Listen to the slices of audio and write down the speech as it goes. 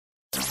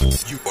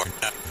You are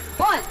now.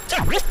 1, 2,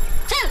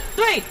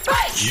 3, 4.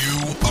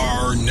 You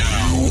are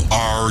now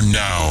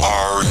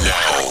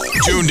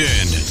tuned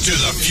in to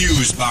the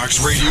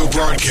Fusebox Radio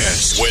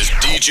broadcast with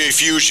DJ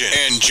Fusion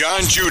and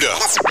John Judah.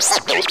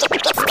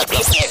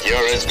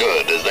 You're as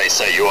good as they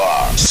say you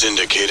are.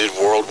 Syndicated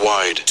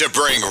worldwide to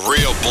bring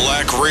real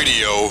black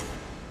radio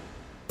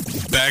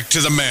back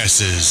to the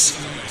masses.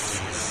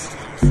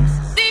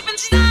 Deep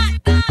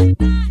inside, down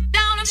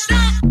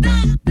inside,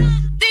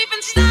 deep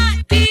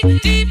inside, deep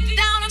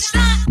down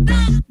inside.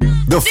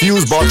 The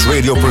Fusebox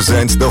Radio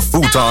presents the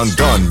Futon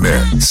Gun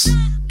Mix.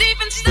 Deep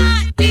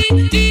inside,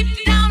 deep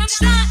down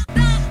inside.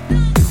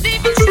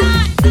 Deep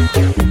inside,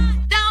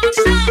 down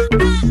inside.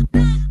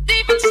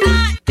 Deep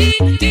inside, deep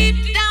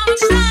down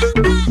inside.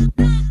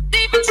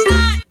 Deep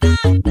inside,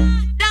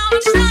 down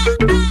inside.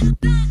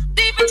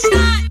 Deep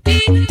inside,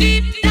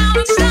 deep down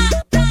inside.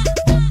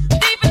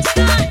 Deep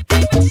inside,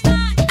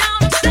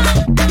 down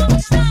inside.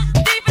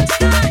 Deep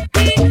inside,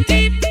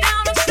 deep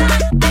down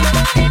inside.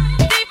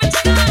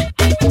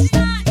 Deep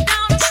inside,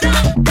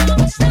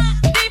 down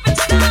inside. Deep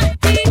inside,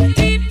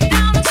 deep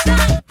down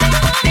inside.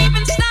 Deep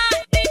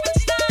inside,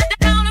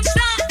 down inside. Deep inside, down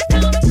inside.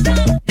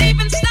 Deep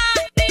inside, down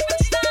inside. Deep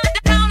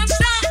inside, down inside.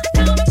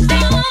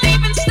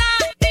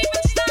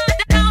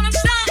 Down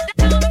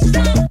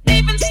inside, deep inside, down inside.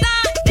 Deep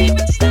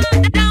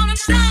inside, down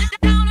inside. Deep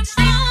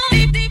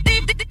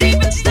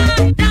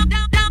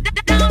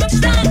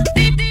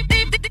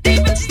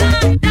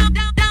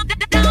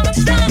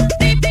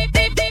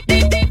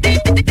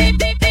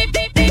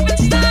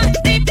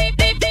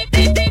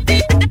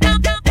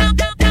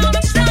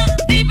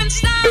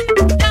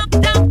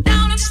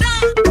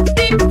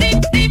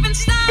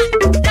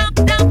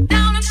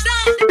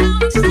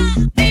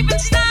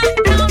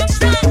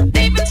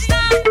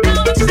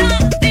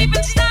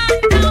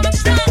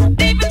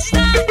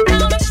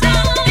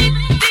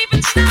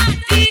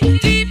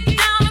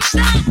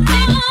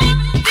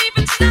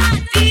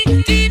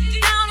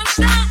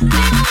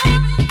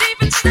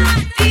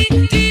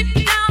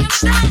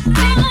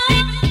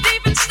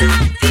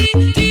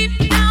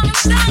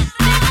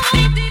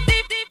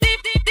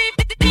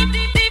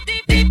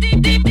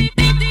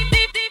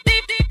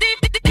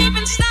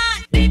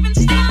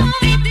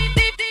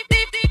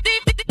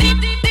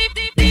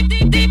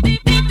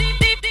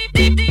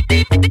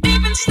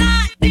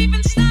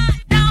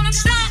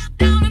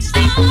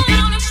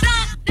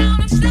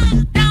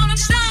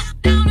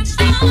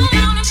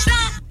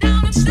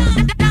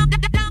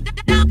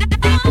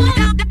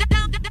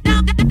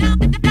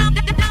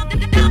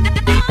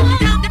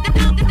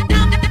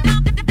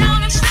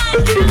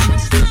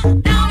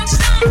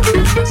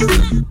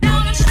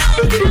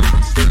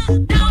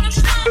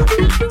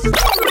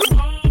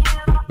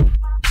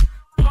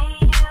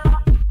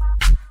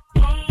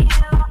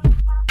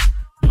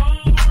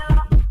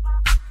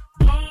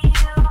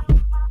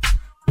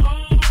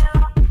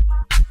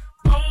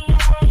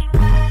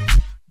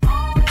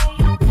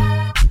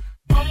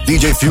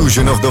DJ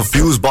Fusion of the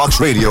Fusebox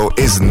Radio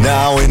is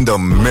now in the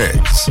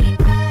mix.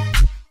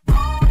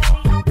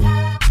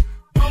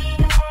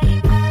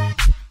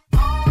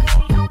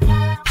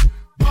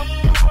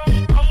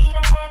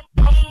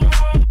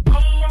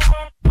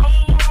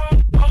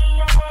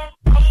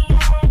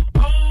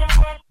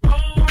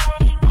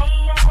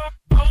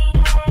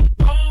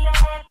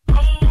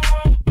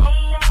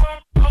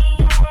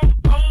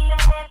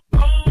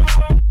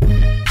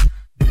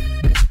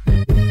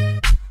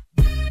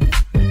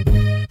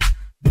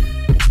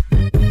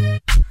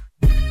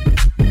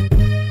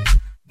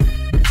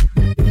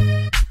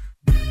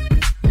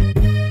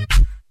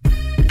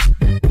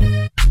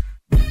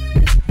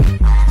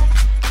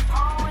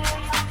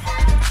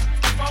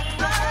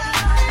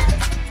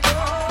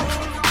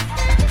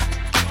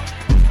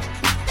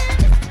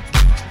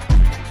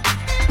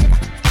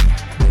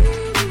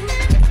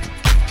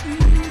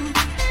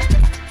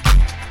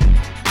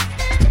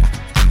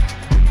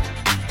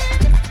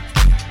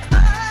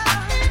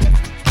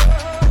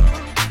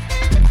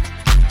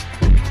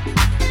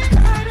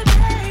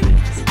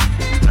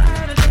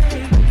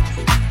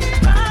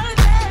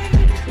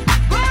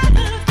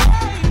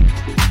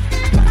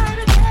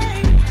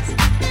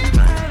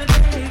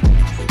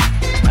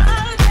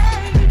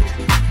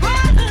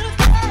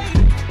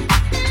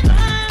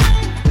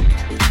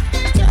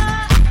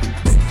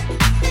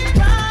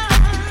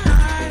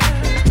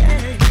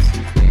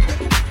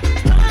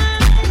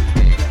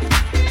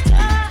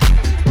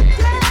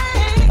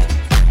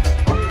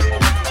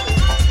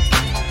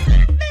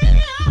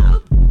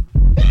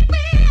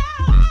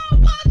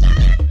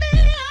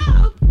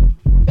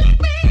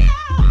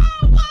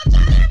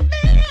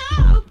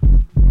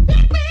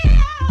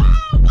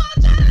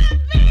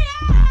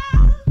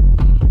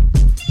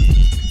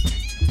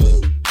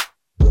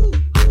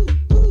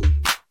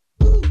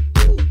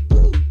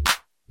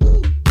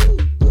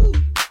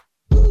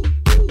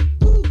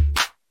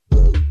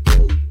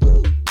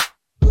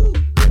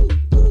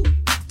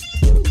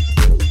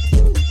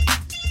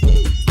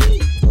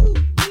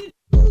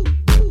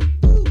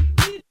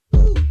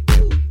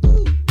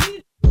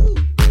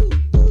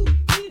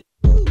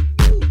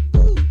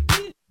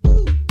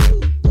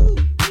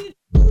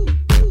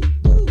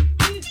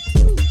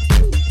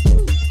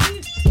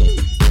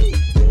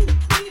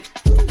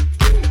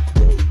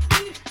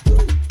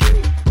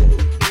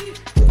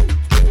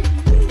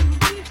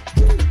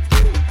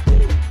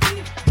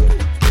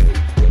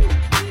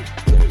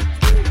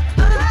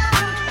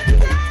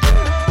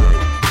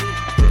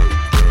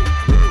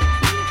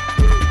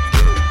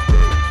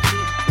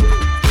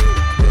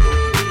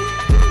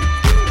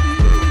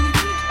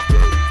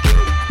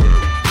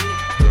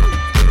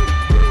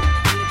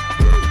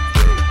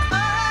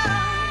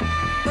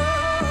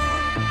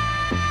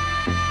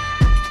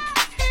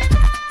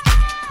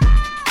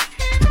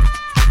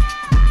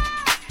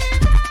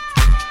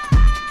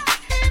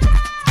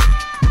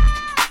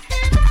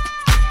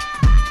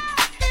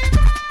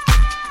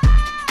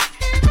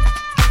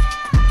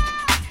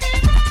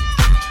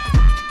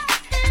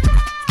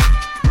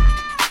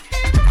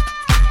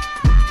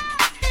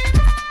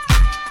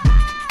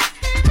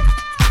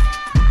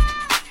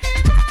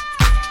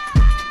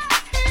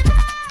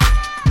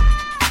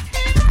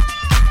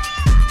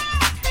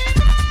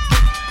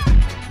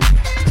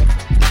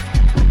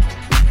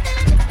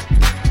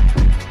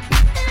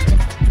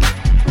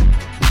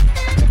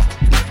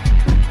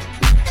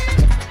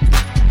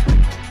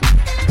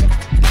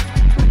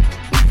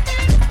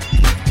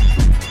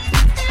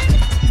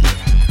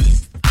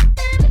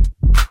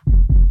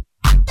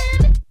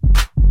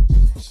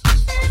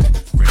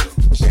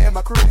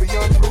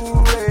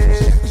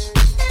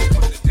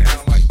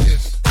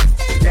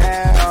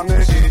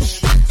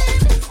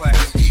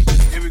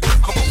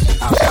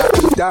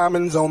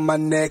 diamonds on my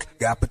neck,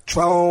 got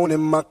Patron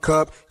in my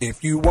cup.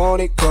 If you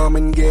want it, come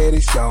and get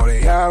it,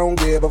 shorty. I don't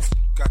give a f.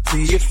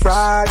 See, it's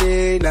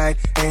Friday night,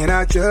 and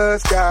I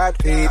just got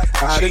paid.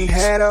 I done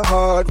had a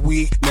hard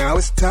week, now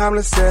it's time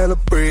to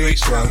celebrate.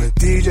 Tell the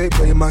DJ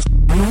play my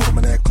some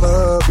of that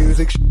club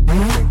music.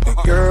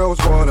 The girls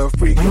wanna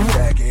freaking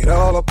back it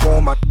all up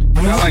on my.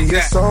 I like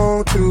that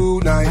song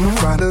tonight.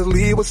 Trying to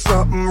leave with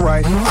something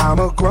right. I'm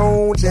a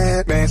grown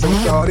jazz man, so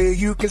shorty,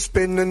 you can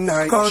spend the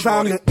night. Cause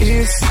I'm the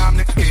ish,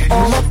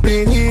 all up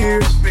in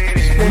here.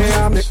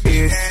 Yeah, I'm the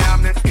ish,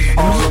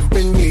 all up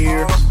in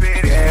here.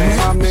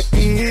 Yeah, I'm the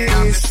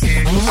ish.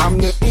 I'm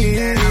the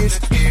ish,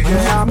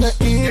 yeah, I'm the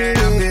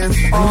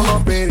ish, all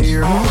up in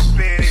here.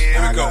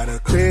 I got a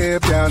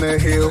crib down the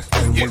hill,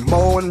 and one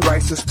more in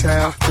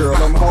Ricestown. Girl,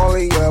 I'm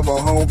hardly ever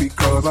home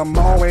because I'm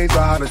always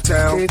out of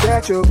town. Is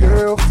that your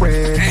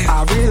girlfriend?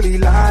 I really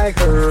like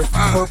her.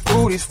 Her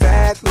booty's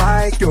fat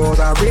like yours,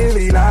 I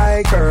really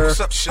like her.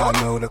 I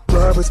know the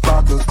club is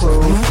about to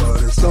close,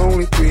 but it's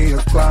only 3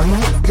 o'clock.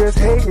 Just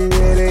hating,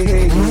 yeah, they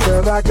hating,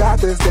 cause I got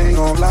this thing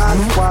on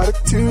lock. Why the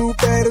two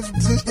baddest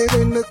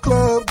bitches in the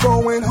club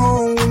going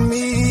home with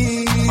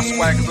me? My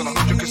swag is on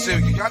 100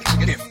 Cassilia, y'all need to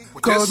get in.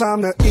 Cause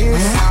I'm the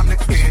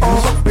ish,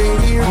 all up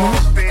in here.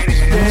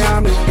 Yeah,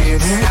 I'm the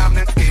ish,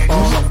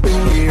 all up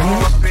in here.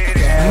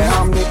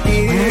 Yeah, I'm the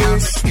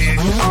ish,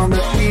 I'm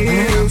the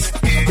ish.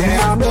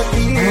 Yeah, I'm the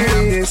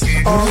ish,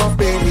 all up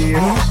in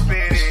here.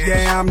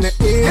 Yeah, I'm the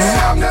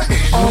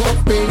ish, all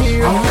up in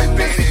here.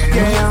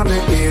 Yeah, I'm the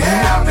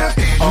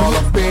ish, all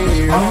up in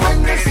here.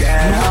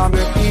 Yeah, I'm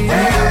the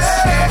ish,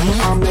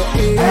 I'm the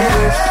ish.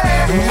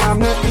 Yeah, I'm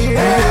the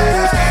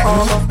ish,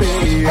 all up in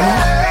here.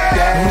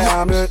 Yeah,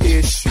 I'm the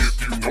ish.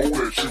 Know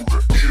that you the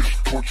ish,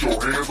 put your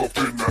hands up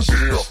in the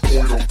air,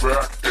 point them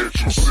back at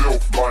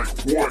yourself like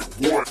what?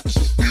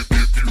 If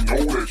you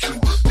know that you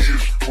the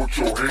ish, put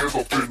your hands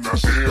up in the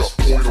air,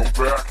 point them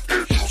back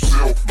at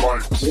yourself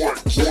like what?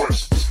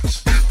 If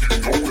you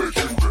know that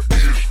you the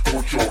ish,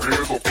 put your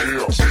hands up in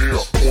the air,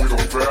 point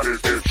them back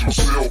at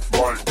yourself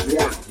like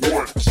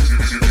what? If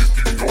you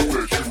know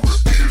that you the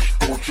ish,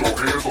 put your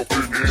hands up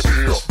in the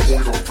air,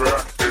 point them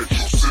back at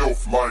yourself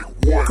like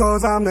what?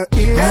 Cause I'm the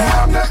ish,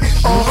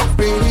 all up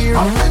in here.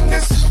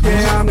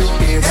 Yeah, I'm the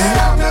ish,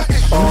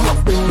 all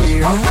up in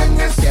here.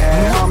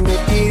 Yeah, I'm the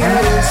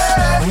ish,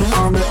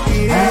 I'm the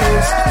ish.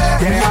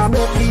 Yeah, I'm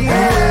the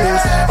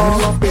ish,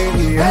 all up in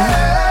here.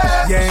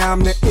 Yeah, I'm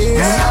the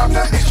ish,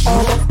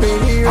 all up in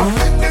here.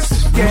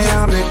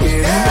 Yeah, I'm the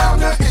ish,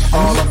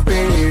 all up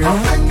in here.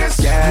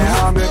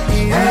 Yeah, I'm the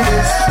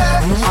ish,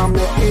 I'm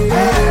the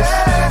ish.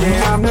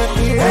 Yeah, I'm the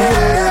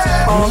ish,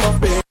 all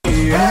up in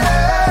here.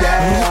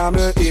 Yeah, I'm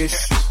the ish.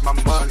 My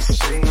money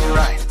stay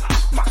right,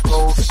 my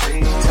clothes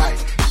stay tight,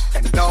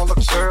 and all the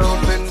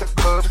girls in the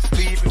club is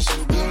leaving for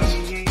me.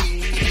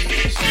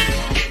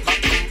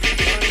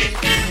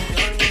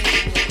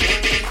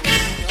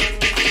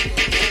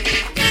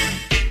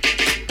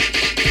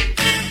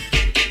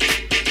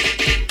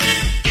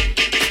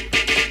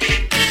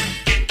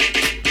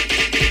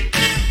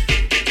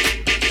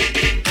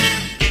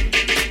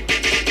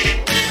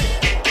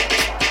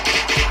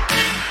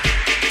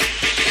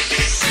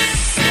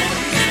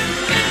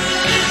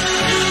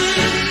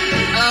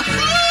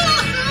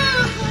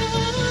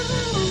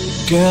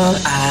 Girl,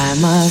 I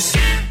must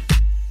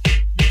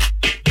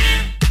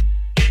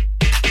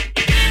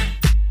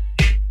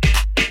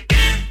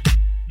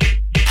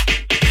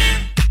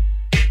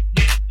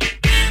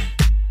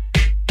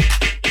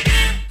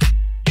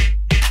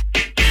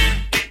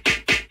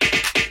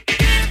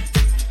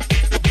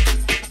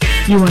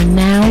You are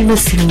now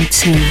listening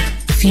to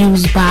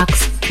Fusebox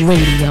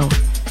Radio.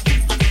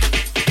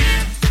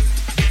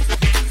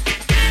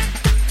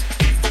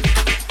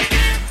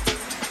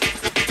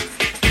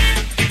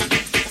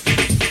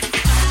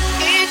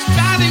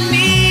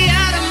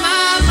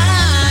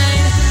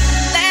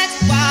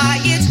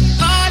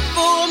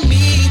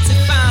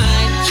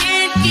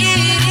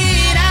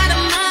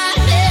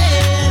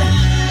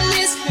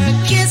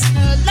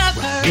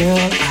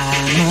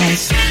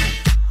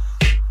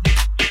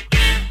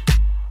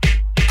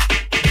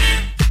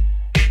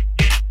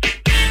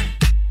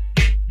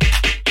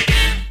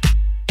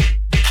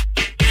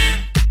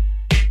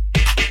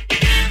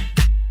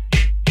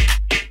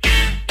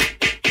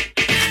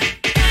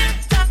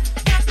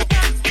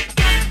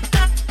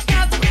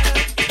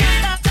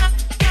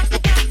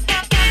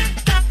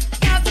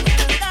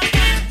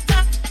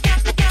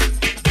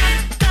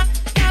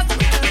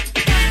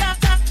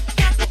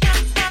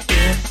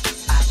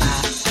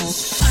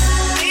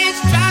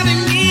 Driving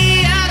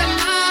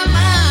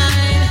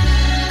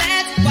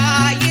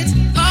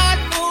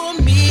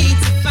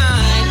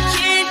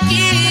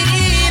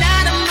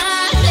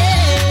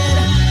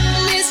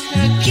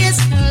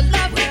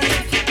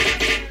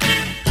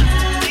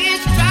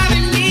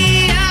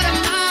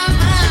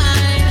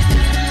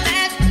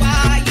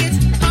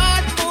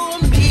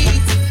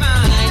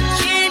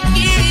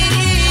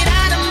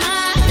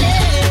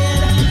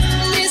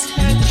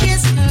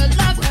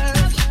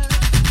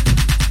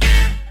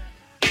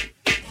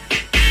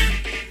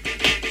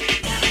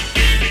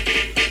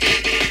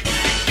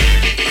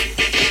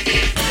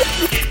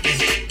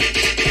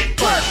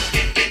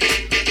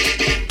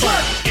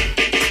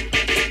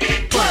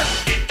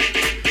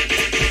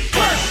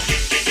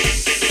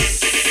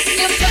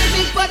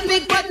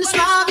big button,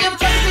 smile. Give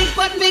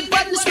twerk a big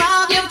button,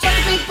 smile. Give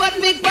twerk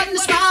a big button,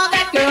 smile.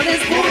 That girl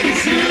is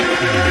gorgeous.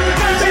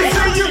 They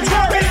say you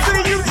twerk, they say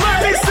you twerk,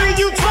 they say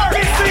you twerk,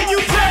 they say you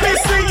twerk, they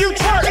say you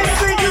twerk, they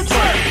say you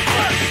twerk.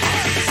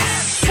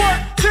 Twerk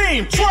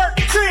team, twerk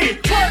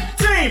team, twerk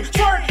team,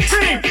 twerk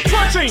team,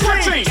 twerk team, twerk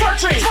team, twerk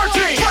team, twerk team, twerk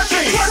team, twerk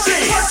team, twerk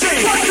team, twerk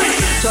team.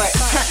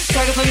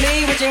 Twerk it for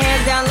me, with your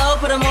hands down low,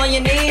 put them on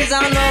your knees. I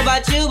don't know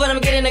about you, but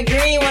I'm getting the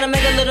green. Wanna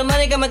make a little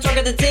money, I'ma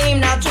twerk at the team.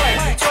 Now twerk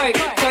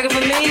it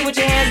for me, with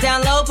your hands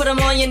down low, put them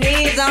on your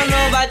knees. I don't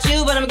know about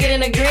you, but I'm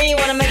getting the green.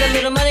 Wanna make a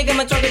little money,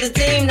 I'ma twerk at the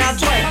team. Now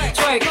twerk.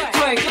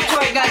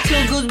 Got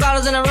 2 goose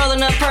bottles and I'm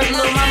rolling up perk.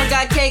 Little mama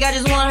got cake, I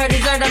just want her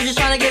dessert. I'm just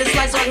trying to get a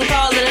slice so I can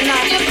call it a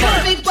night. Give her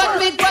a big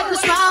button,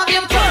 smile.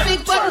 Give her a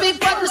big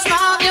button,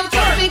 smile. Give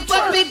her a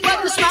big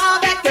button, smile.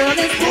 That girl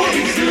is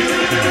gorgeous.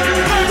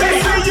 They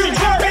say you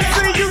twerk, they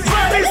say you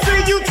twerk, they say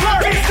you twerk,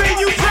 they say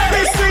you twerk,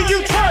 they say you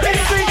twerk, they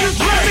say you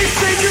twerk, they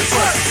say you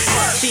twerk.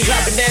 She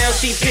drop it down,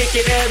 she pick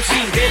it up, she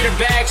bend her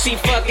back, she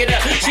fuck it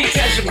up. She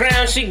touch the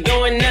ground, she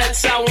going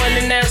nuts. I want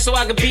it now so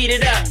I can beat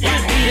it up.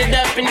 Beat it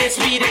up and then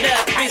speed it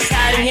up. It's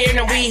hot in here,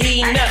 now we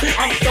heating up.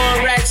 I'm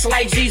throwing racks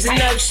like G's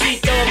and up. She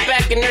throw it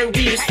back in her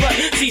beat as fuck.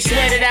 She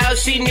sweat it out,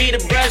 she need a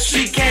brush.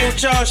 She came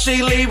with y'all,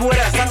 she leave with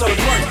us. I told her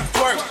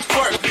twerk,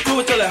 do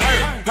it till it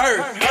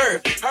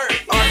hurt.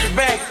 Arch your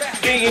back,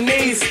 bend your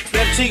knees.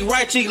 Left cheek,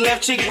 right cheek,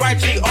 arch your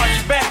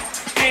back.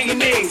 Bend your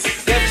knees.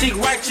 Left cheek,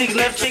 right cheek,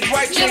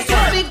 right cheek. Give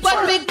her a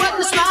big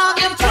button, smile.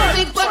 Give her a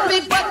big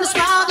button,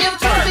 smile.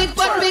 Give her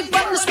a big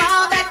button,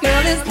 smile. That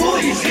girl is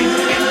gorgeous.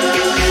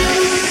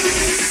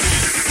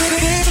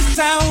 This is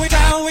how we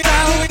down, we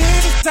down,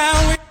 this is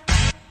how we.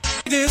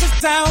 This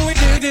is how we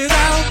do this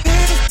out.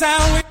 This is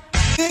how we.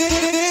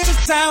 This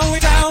is how we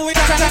down, we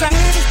down,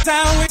 this is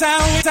how we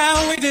down, we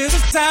down, we this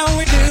is how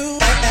we do.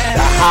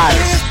 The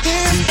hottest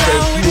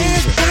DJ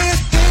Fusion.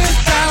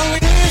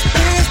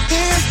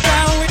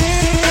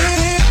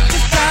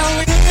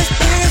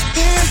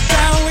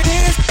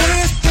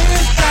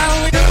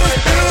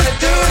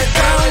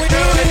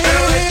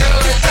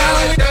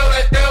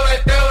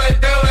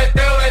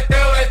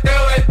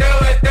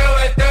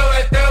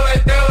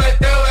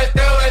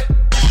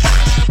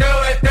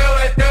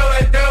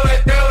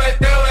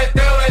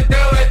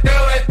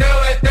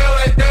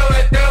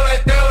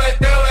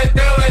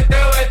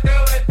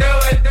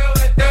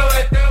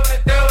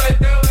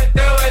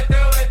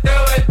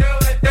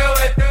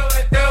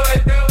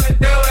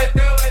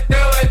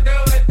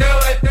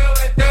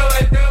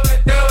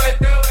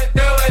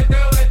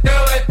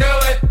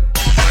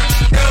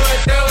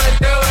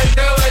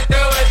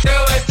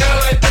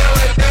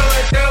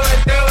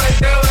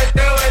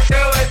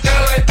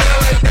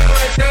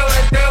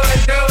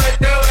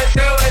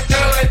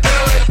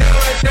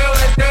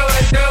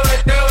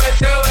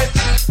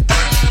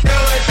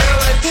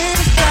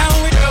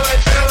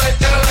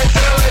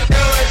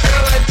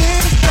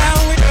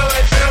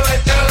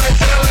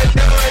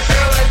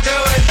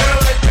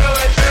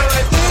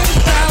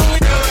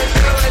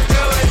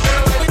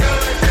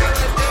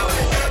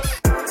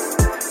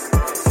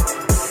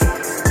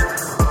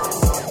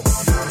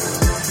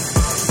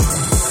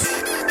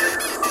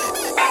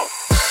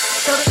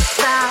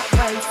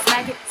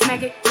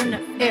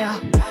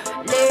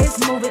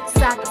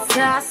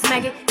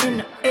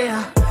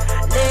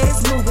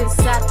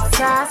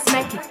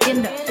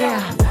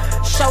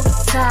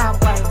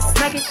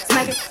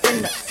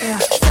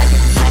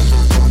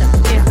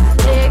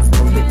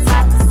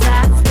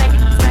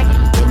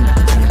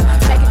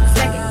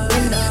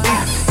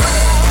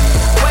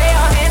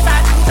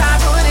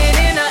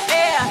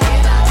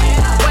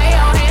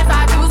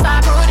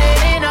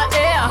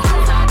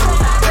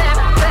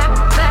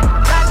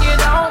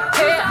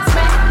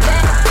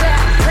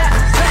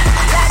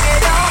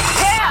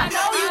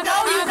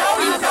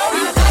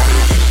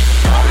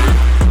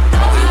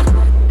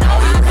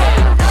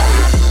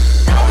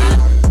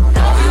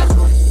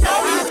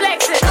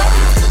 Flex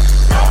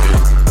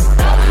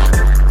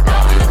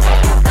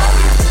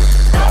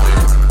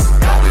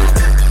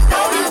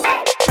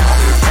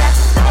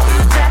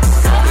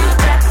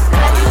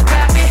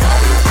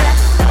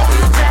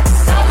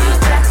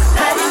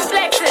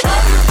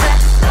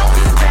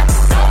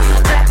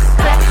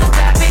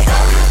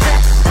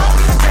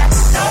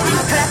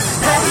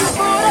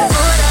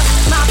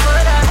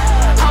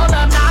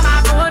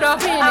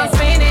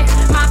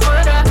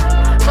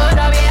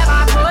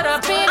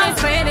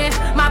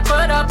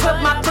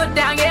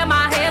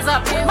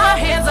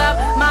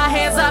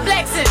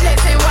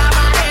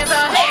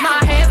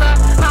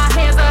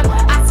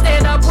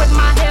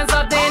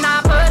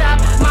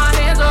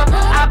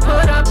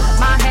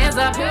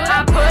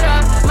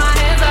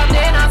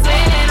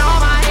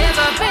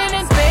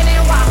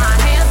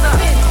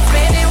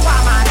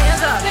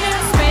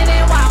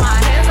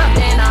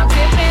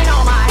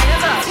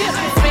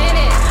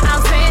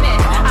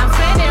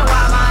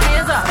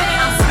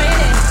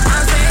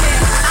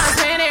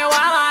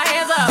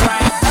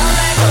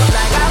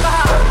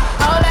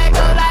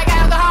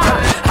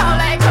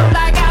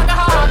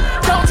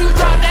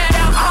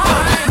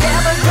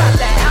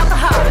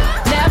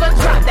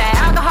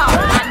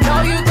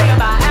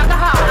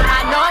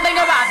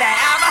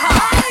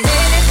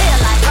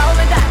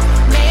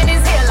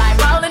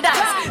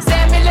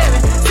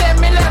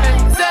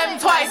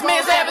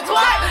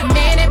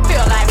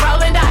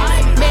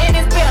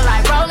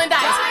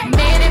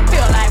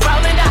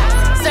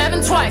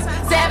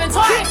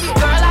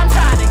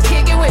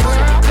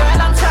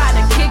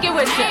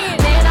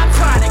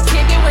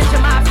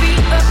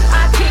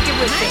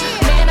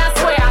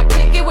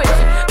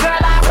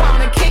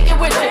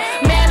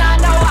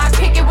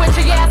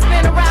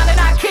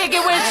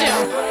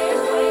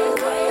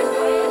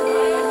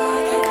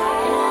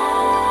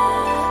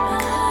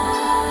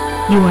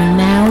You are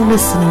now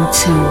listening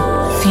to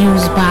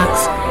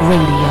Fusebox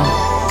Radio.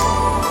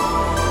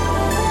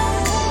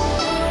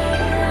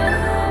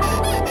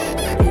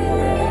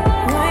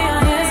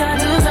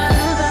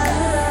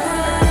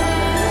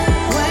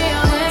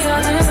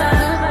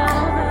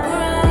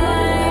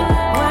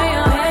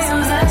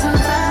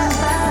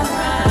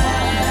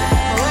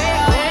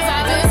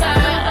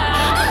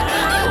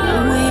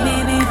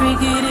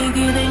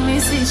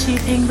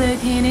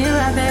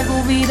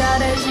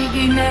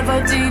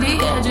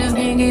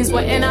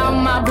 Sweating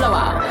on my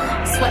blowout,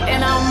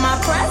 sweating on my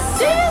press.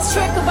 This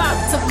trick about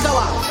to go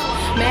off.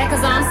 Mad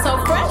cause I'm so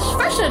fresh,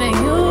 fresher than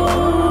you.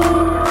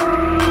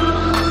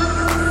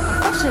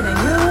 Fresher than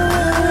you.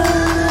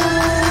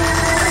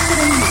 Fresher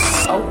than you.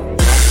 Oh.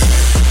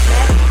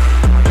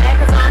 Mad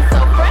cause I'm so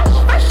fresh,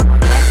 fresh.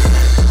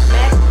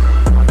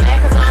 Mad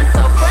cause I'm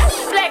so fresh,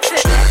 flex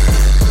it.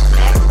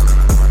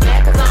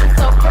 Mad cause I'm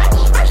so fresh,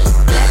 fresh.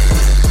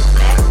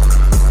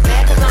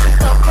 Mad cause I'm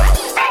so fresh.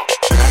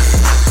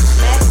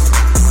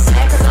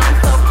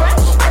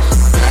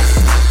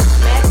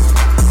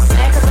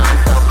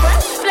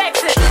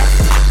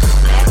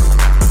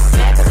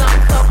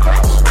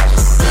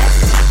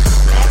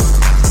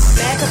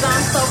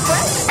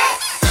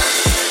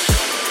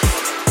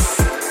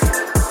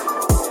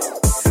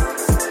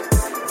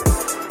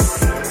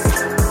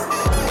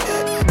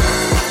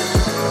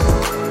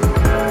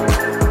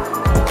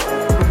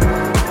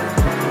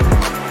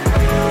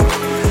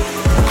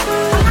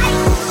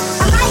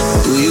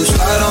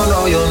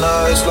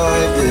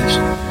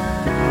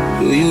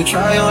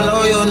 Try on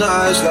all your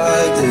nights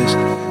like this.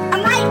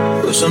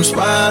 Put some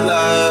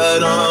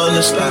spotlight on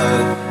the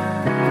slide.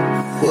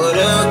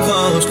 Whatever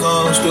comes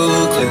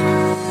through quick.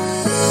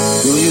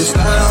 Do you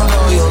slide on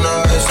all your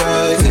nights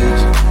like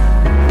this?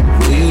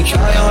 Do you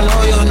try on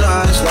all your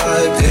nights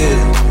like this?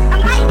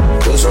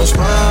 Put some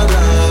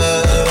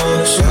spotlight on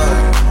the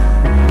side.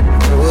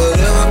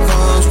 Whatever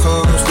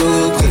comes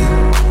through quick.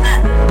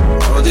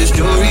 All this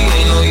jewelry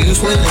ain't no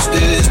use when it's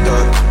this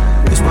dark.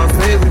 It's my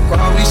favorite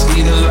part, we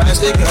see the lights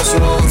that got so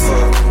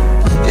far.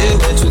 It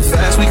went too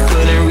fast, we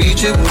couldn't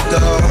reach it with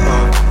the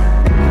heart.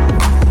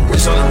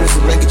 Wrist on the wrist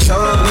to make a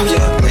charm,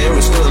 yeah. Man,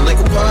 we're still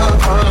like a pop,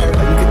 like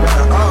we could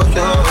die all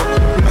young.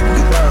 Like we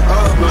could die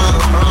all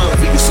young.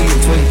 We can see it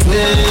 2020,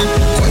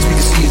 twice we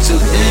can see it till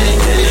the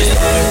end.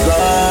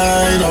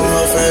 Spotlight on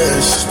her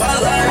face.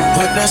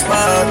 Put that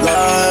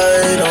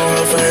spotlight on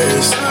her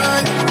face.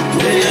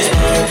 Put that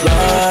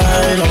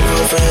spotlight on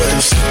her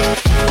face.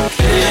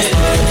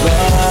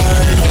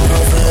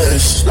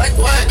 Like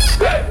what?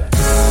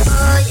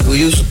 Who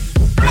you?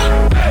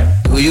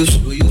 Spotlight. Who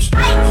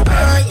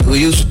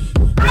you? Spotlight.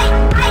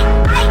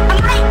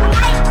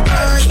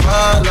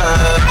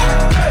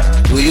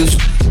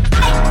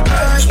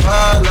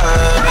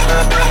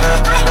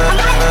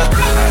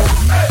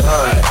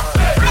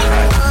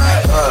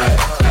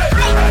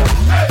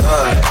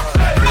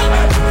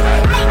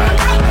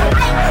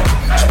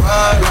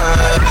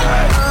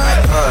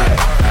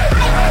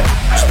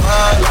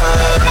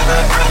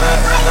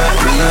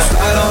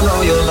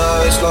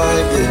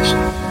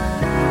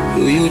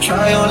 Do you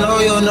try on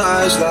all your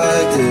nights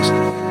like this?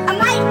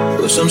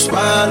 Put some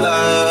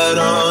spotlight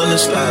on the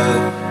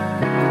slide.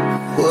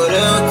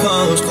 Whatever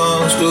comes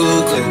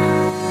through quick.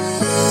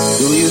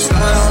 Do you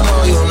slide on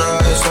all your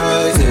nights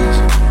like this?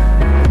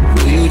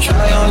 Do you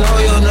try on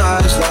all your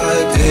nights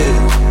like this?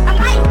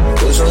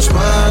 Put some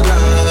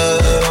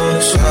spotlight on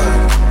the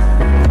side.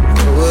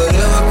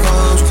 Whatever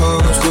comes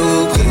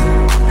through quick.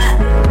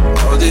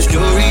 All this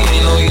jewelry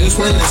ain't no use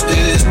when it's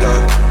this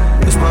dark.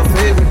 It's my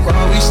favorite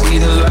part, we see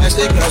the lights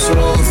that got so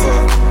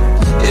far.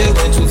 It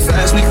went too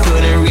fast, we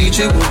couldn't reach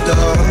it with the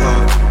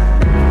heart.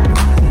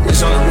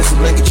 It's on the wrist to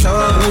make a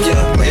charm,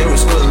 yeah. Man, we're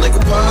still like a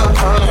pop,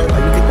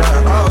 like we could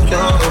die all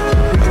young.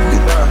 Like we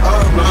could die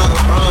all young.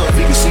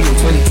 We can see it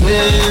 2020,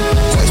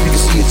 twice we can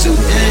see it till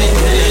the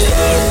end.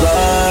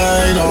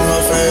 Spotlight on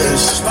her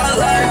face.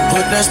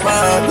 Put that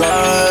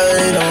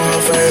spotlight on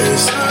her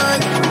face.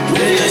 Put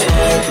that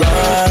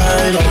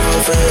spotlight on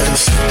her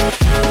face.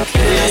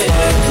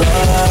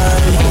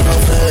 Spotlight on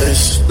her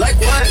face. Like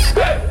what?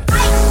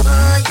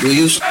 Do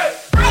you?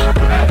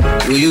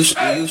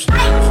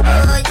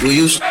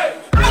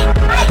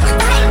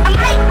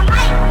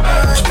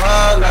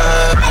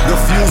 The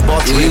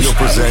Fusebox Radio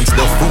presents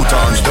the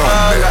Futon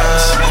Done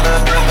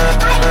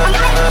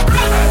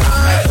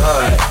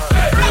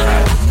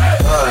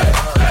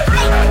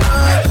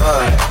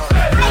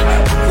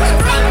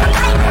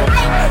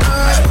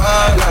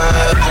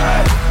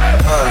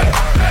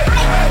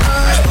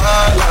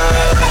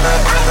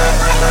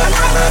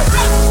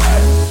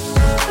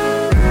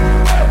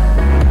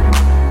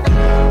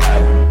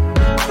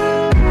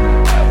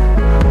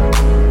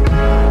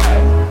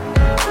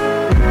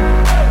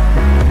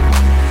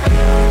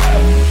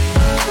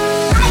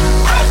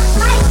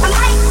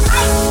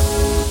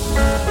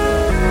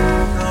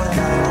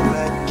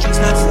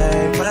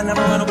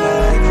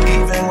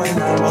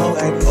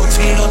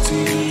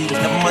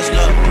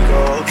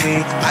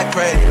I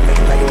pray to make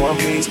it like in one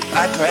piece.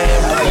 I pray.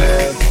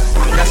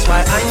 That's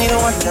why I need a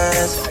one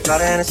dance.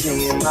 Got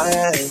Hennessy in my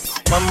hand.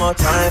 One more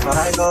time before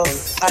I go.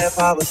 Higher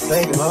powers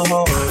taking a hold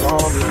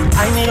on me.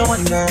 I need a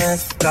one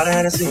dance. Got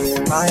Hennessy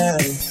in my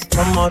hand.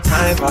 One more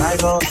time before I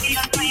go.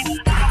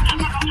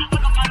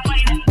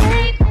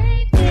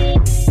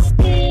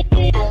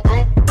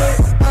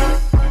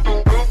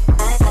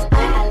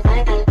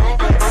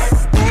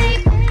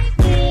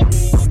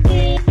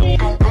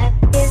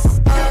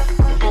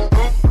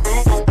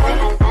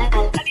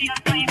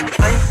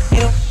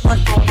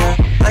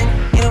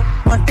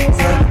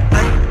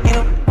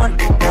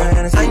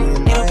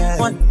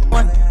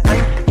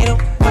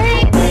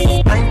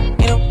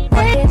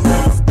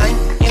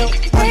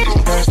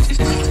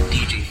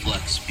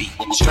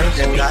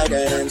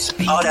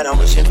 All that I'm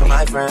wishing for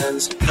my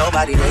friends.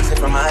 Nobody makes it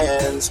from my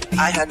ends.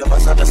 I had to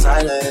bust up the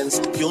silence.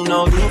 You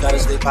know you gotta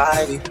stay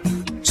tidy.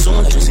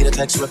 Soon as you see the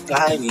text,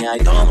 reply me. I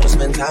don't wanna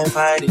spend time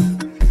fighting.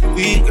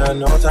 We got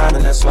no time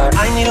and that's why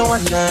I need a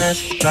one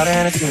dance. Got a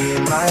Hennessy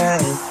in my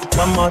hand.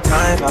 One more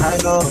time before I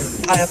go.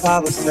 Higher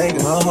powers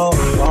taking a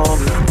hold on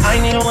me. I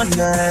need a one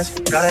dance.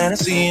 Got a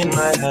Hennessy in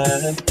my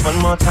hand. One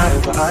more time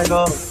before I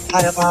go.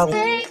 Higher powers.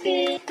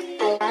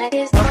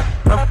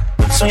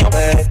 So your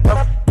bed.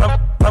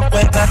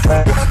 Way back,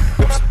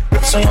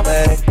 so your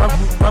way,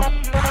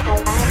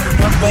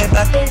 way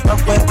back, way back,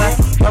 way back,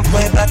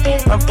 way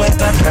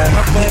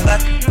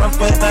back,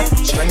 way back,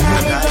 straight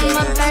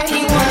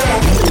from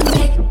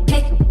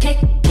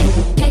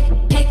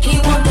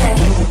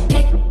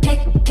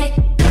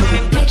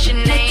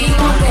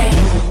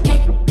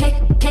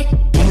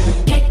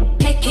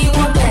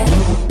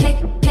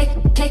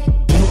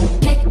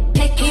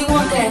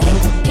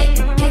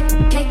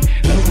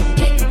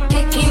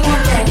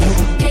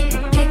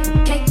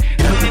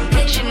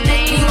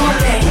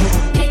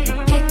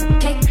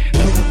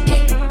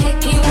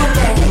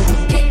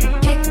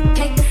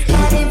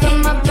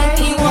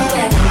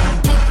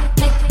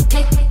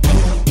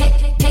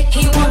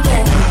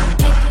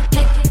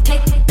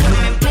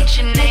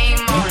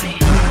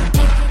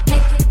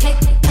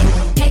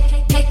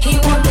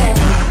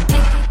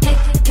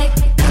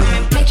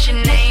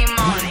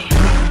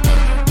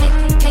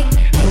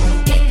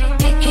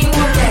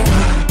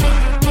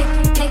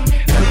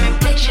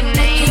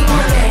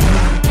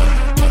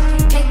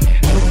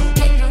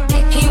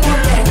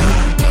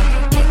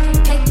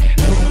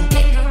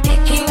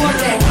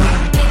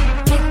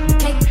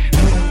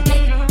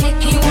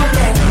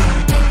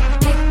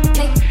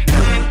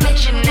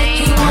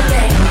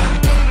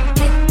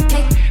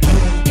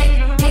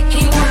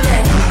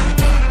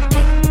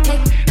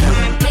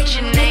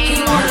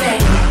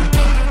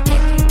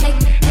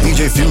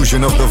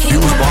Fusion of the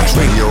Fusebox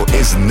Radio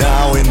is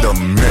now in the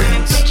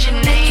mix.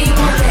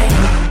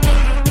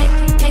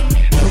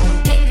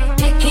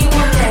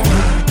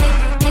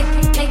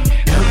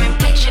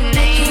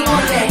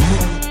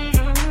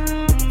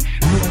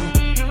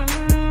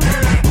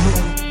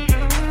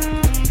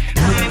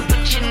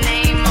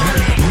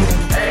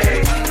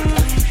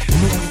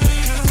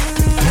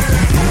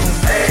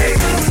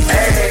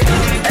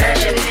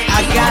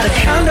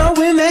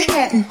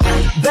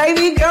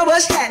 Baby girl,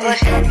 what's happening?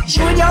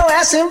 You and your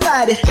ass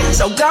invited,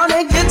 so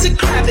gonna get to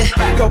crapping.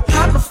 Go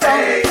pop it for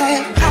me,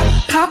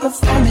 pop it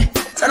for me.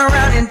 Turn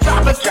around and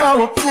drop it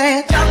for a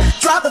plan.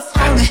 Drop it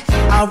for me.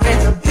 I'll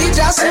rent the beach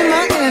house in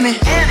Miami.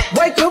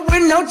 Wake up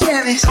with no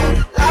jammies.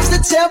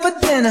 Lobster tail for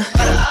dinner.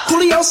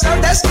 Julio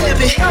served that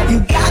snippet. You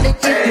got it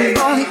if you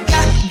want it.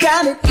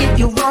 Got it if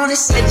you want it.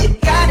 Said you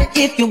got it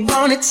if you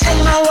want it. Take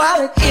my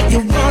wallet if you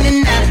want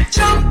it now.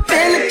 Jump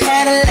in the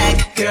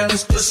Cadillac. Girl,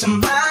 let's put some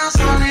miles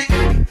on it.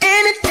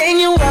 Anything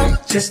you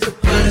want, just to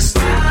put a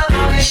smile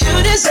on it.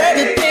 You deserve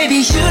it, baby,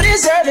 you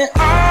deserve it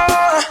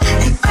all.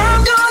 And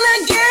I'm gonna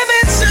give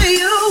it to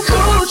you.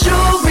 Gold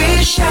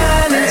jewelry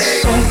shining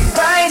so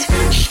bright.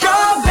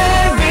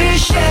 Strawberry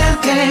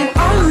champagne,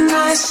 oh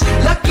nice.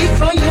 Lucky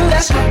for you,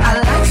 that's what I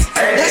like.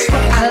 That's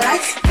what I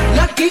like.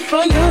 Lucky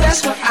for you,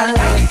 that's what I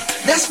like.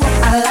 That's what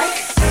I like.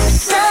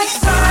 Sex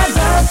by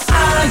the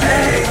fire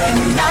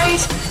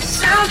night.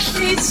 Sound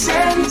sheets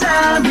and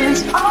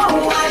diamonds, all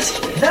white.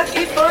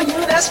 Lucky for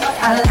you, that's what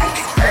I like.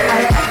 I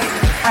like,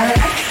 I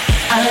like,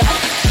 I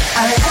like,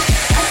 I like.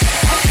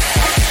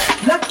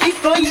 Lucky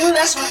for you,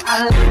 that's what I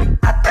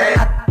like.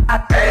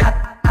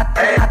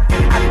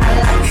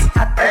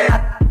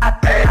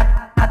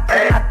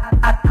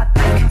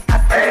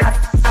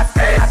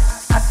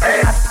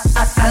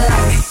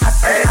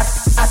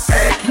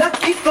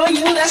 Lucky for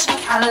you, that's what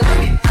I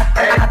like.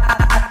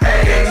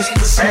 Just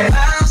put some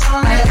miles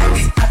on it.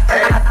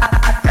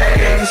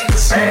 Just put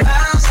some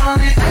miles on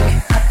it.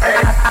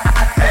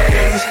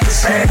 Just put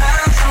some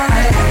miles on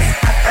it.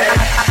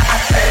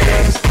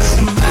 Just put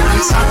some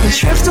miles on it.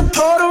 Trips to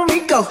Puerto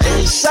Rico,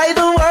 say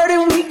the word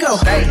and we go.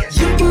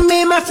 You can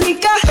be my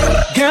flica,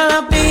 girl,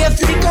 I'll be a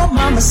flico,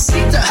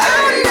 mamacita.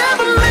 I'll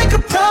never make a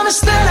promise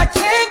that I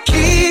can't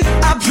keep.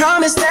 I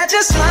promise that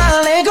your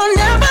smile ain't gonna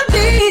never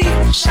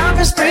leave.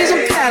 Shopping sprees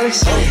in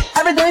Paris,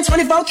 everything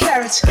 24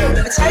 carats.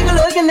 Take a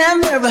look in that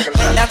mirror.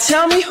 Now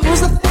tell me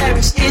who's the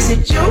fairest? Is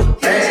it you?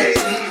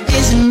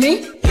 Is it me?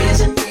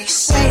 Is it me?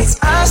 Say it's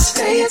us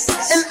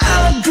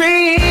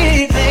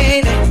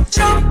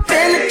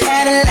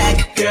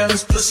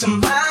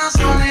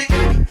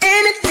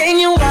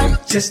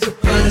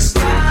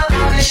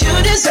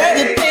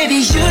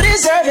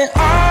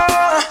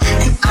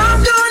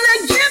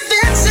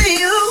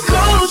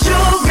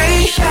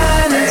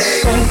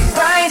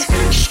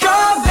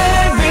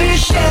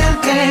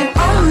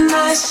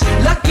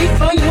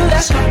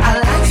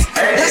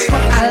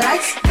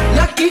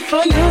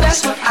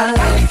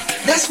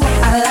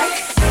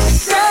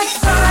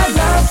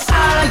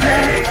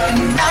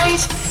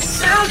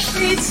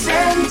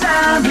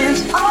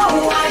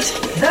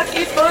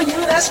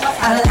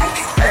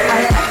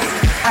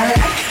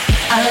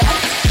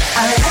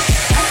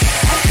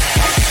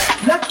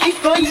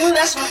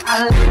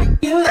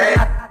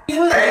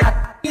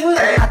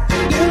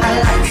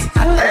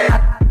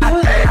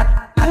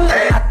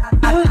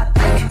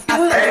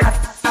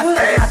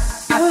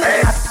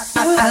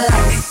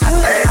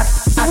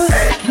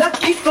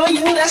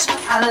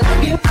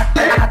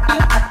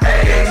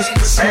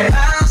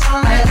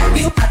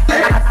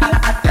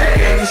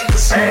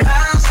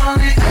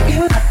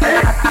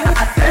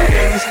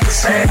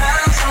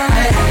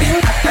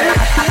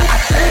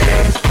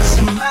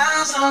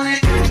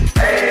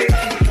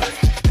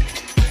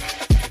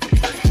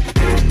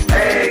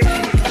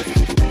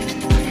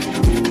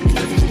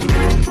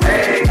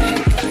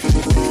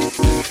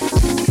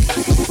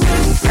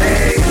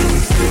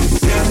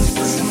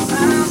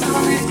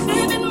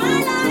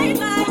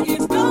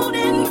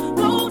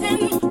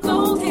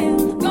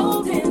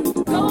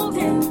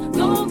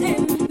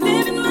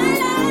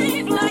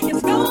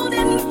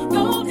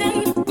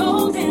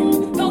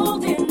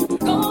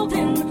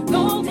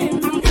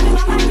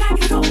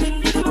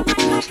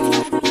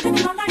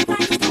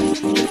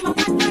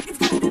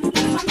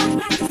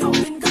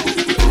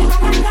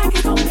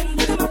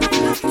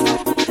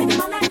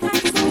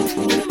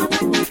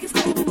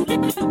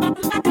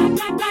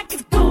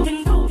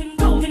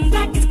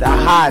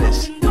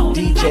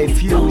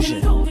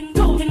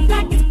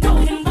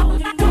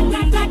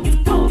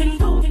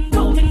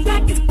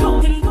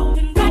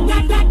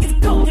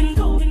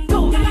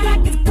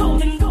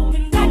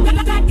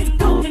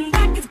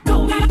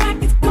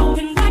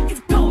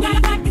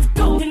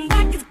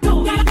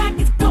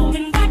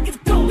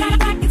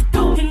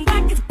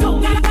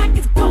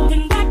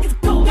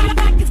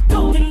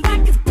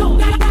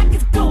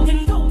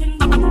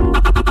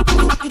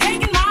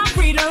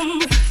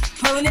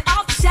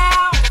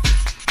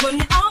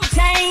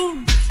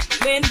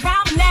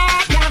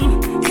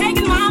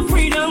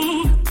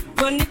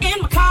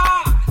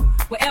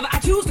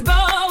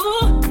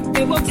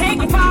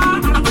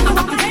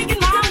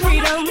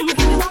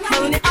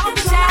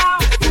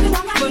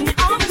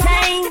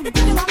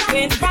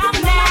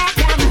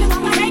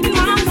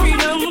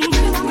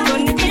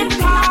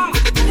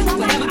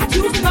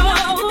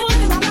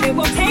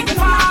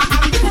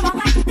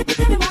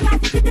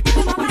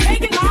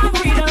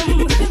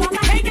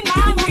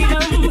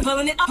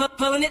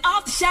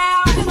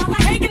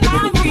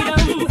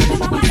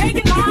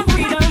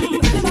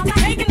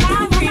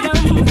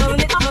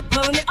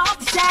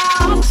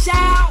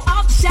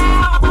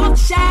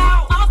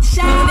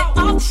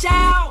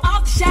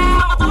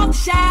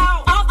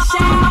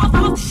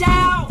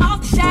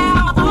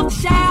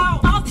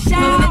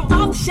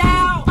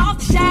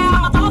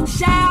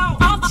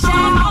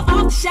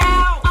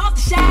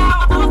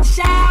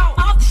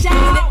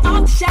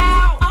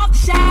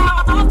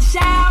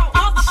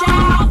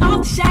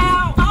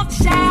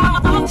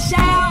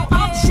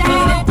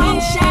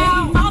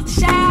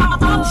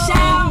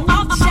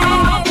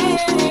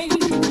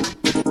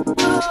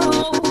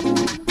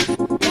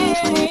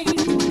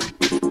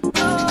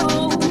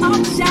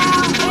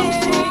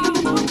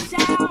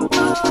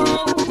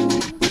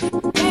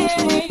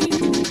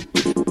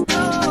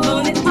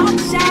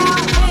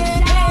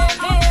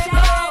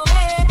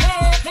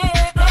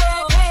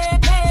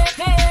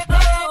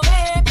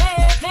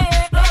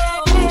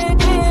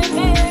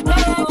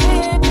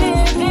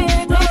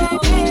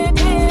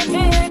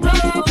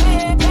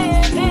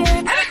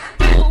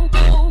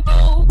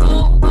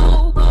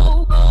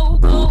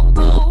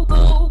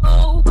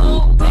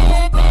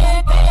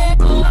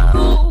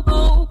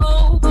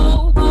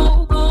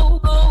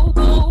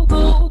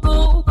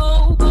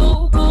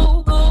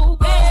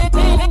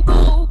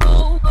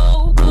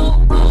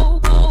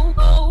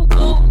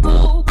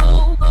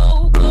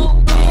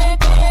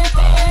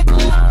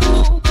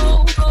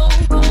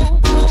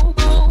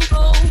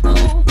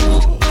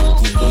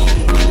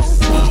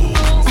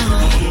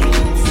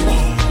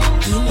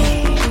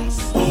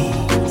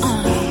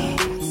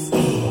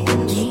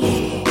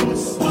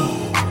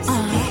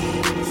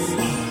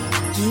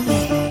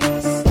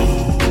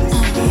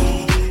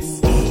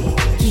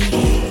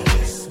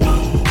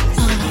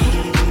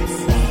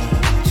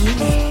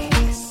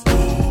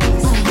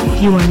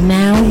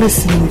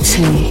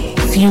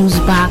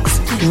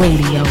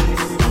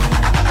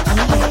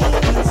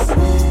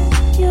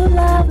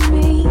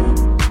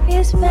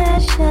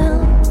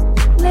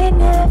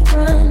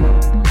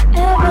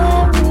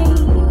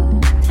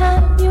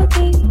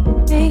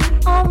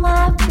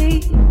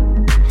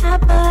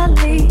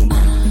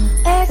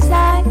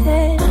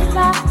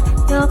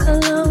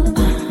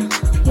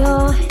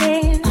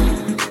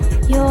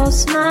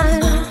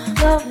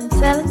so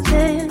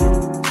intelligent.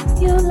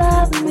 You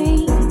love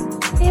me,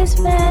 it's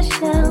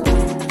special.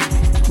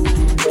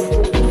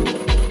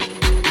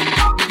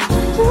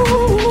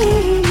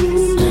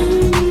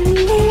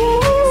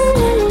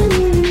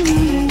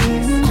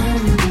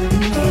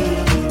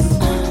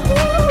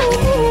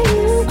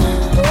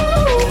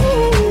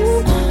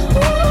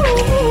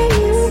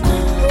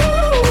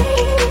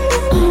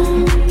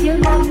 You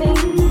love me,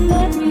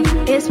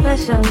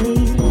 especially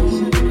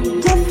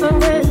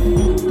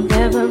different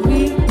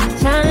every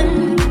time.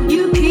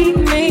 You keep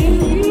me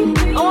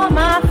on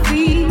my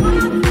feet,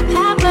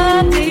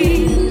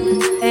 happily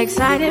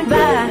excited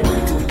by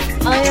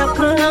all your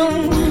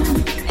cologne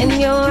in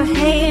your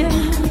hand,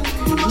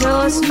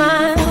 your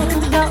smile,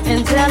 your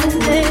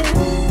intelligence.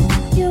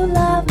 You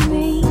love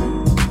me,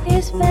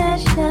 it's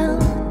special,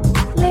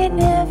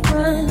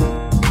 different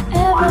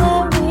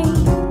every.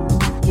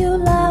 You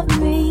love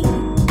me,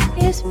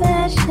 it's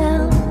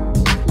special,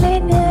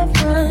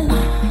 different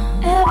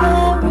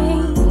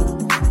every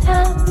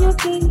time. You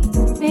keep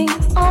me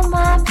on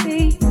my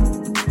feet,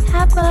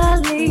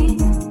 happily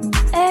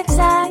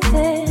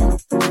excited.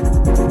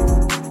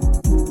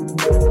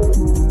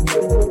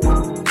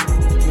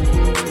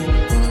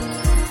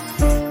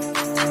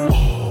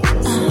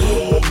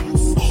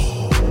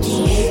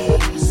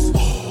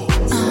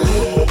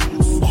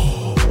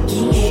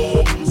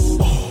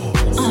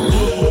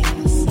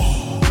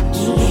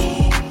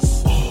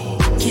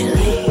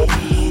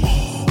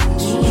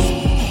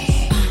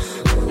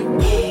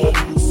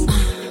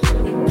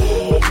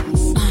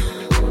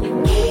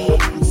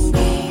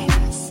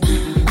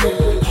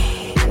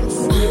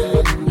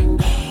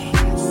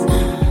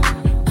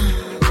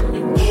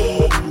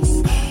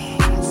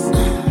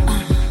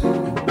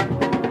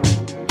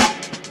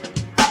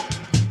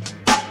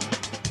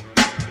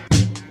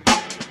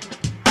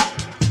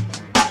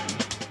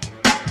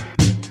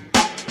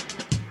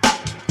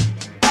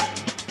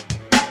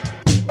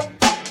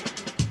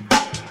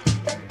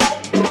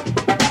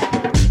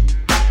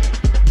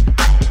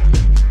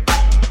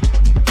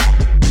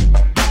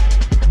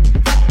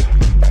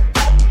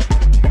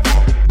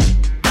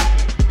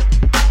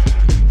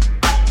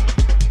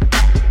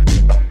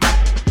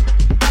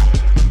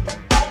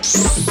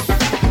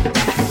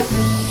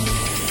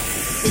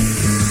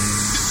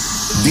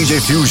 DJ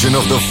Fusion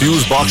of the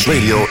Fusebox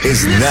Radio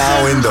is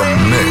now in the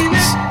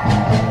mix.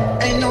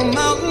 Ain't no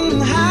mountain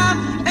high,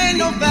 ain't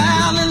no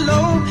valley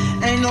low,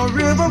 ain't no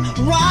river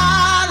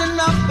wide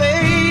enough,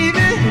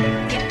 baby.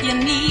 If you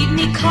need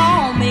me,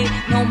 call me.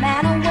 No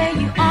matter where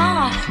you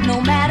are, no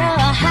matter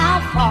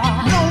how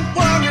far. Don't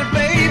worry,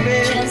 baby.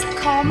 Just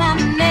call my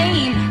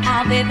name.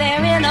 I'll be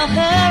there in a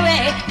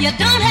hurry. You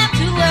don't have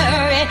to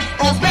worry.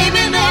 'Cause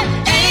baby, there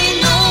ain't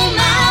no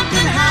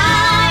mountain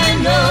high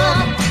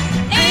enough.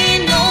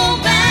 Ain't no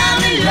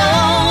valley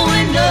low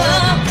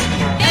enough.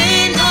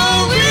 Ain't no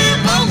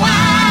river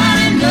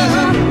wide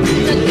enough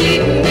to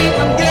keep me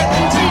from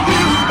getting to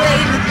you,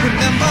 baby.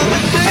 Remember the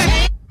day.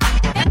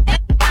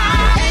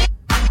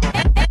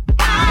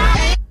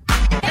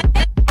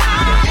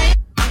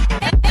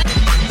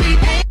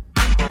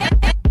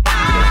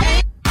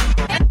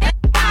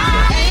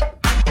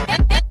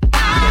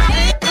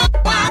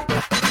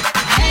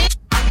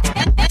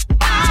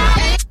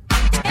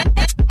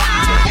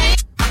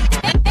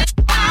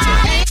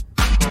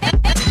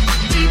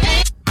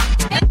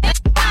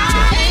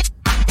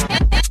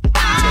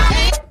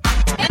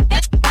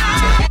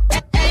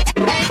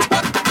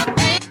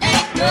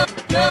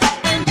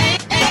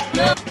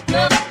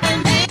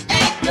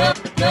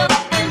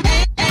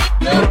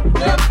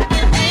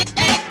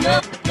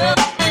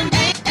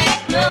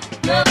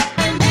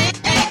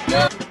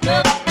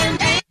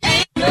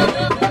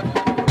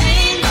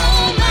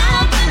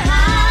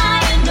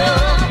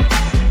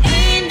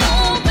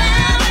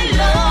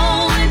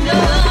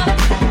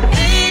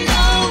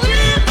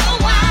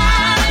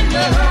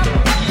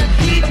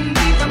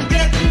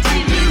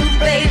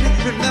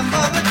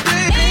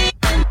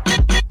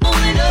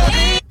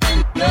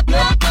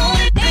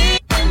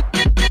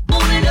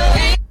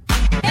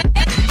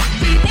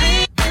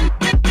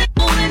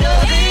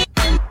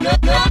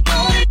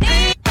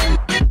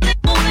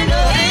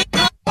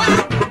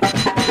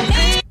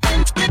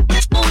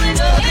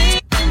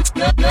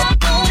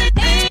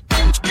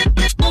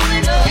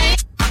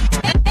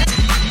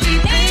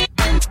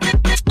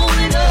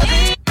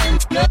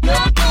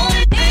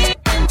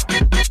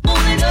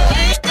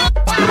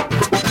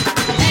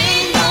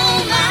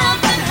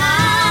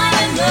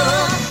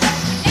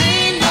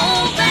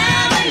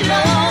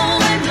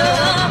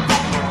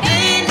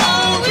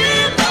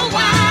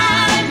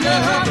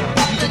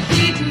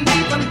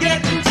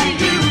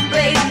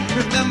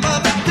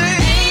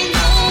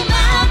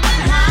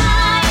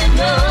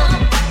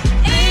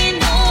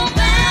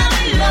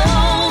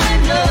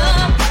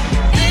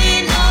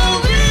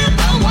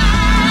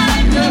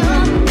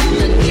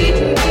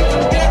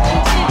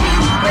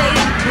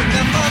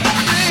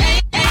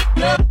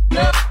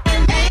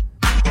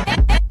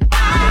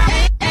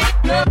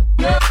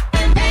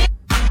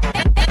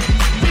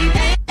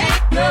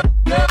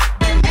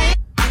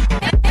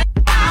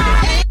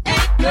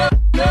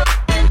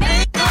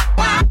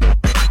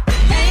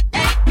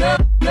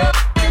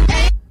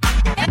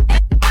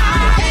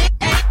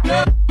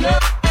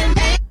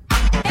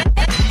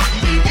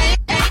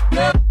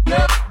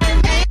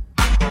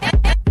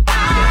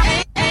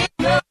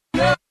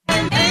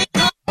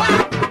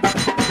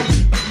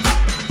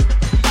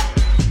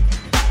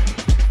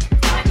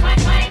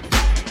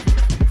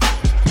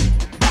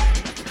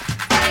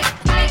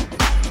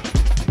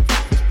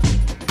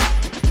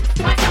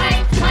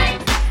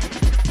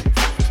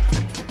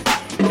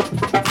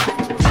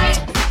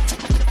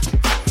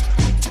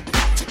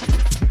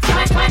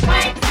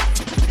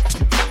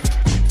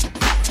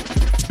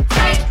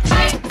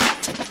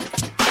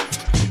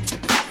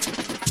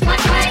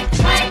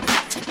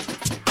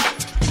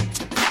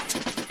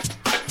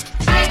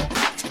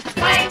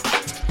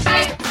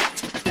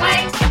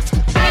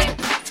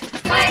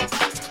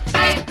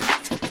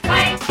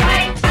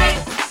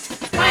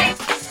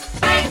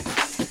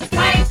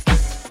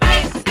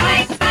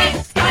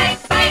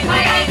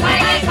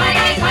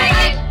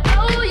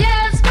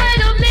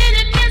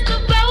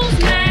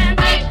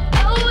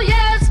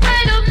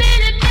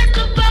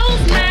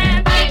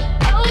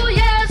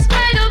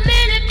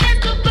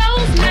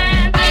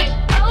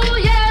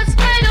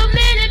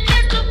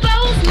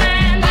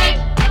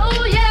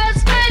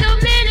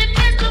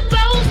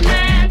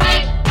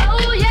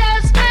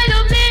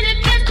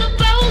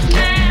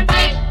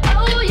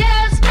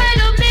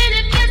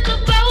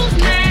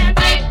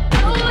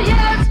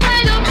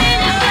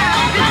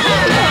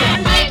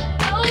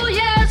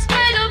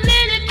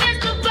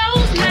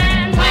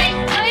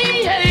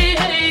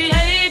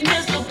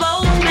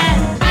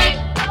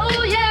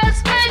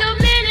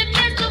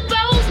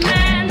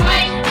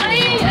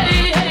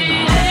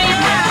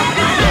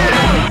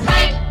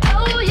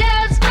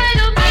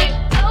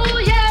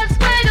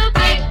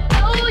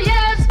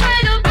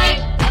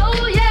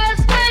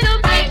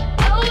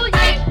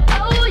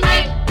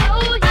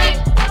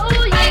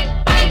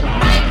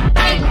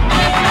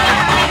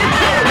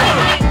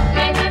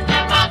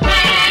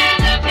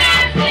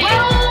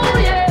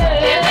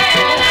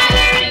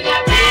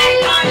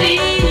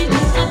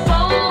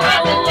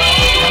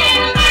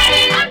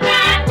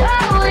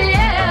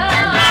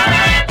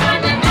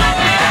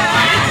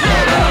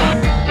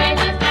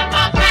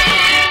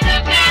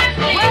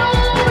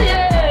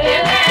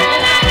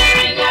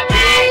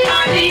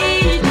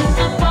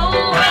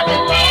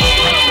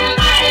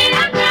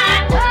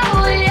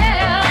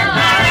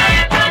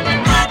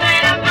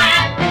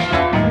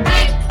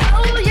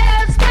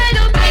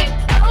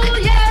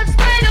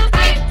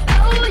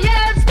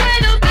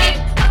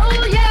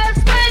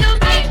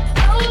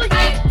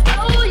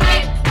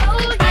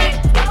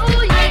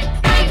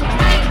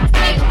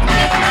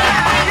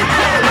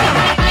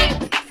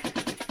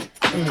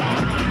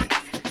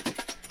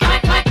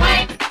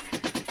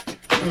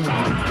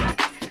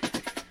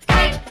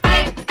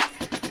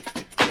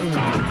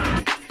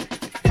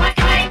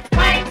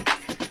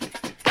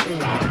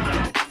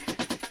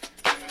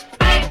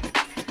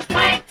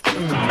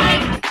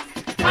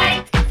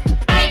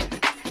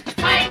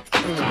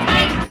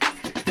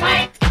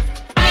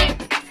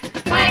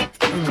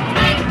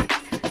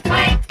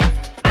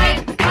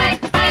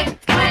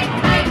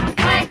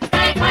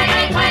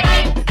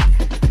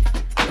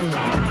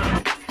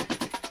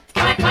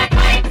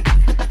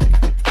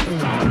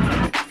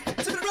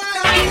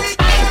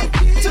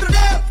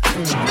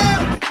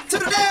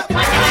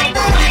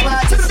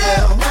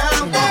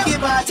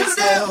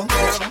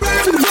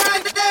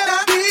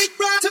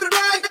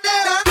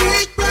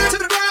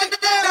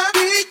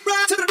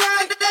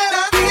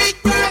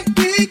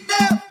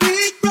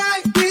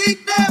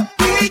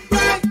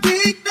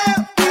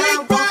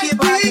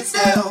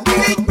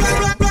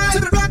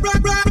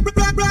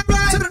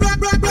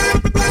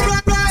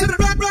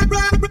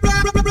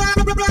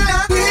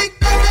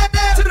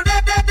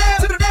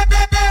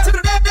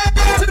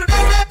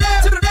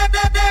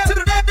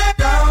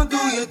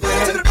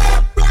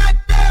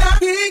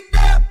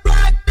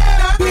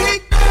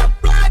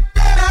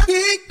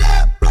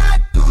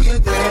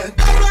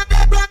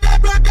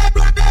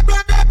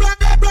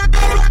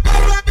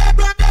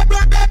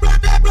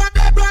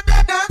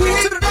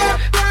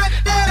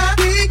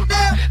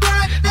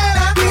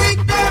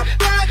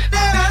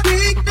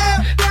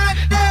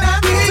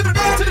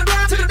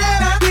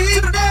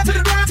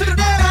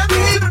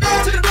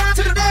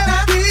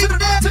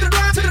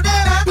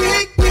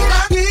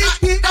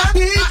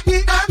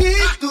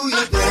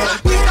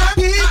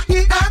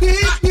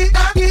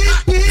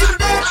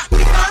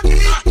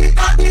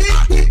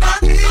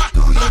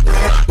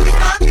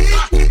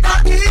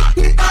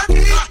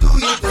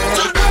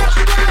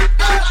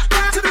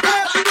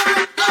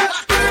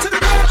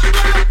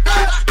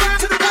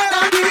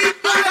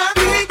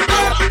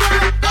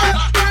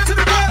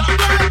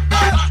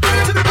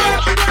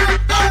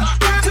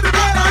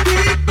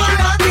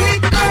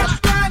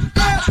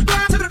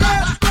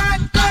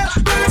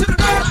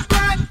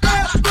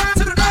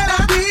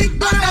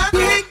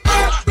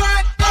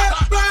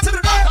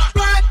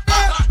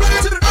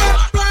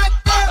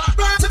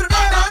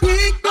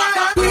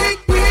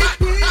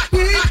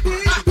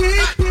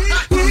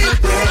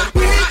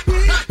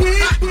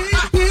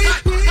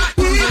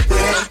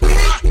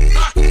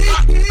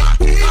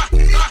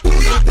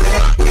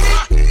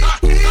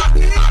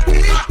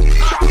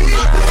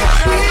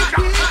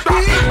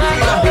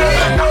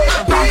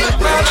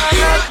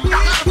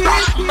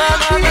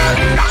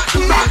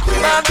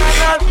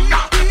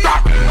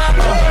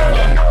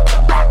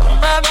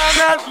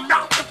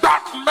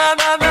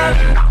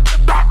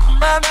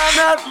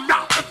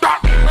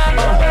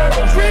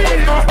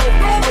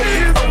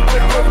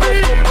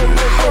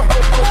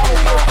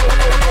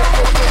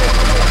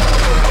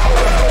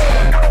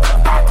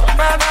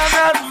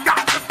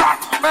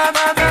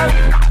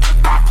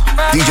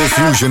 DJ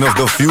Fusion of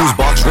the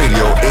Fusebox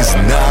Radio is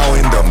now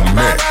in the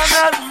mix.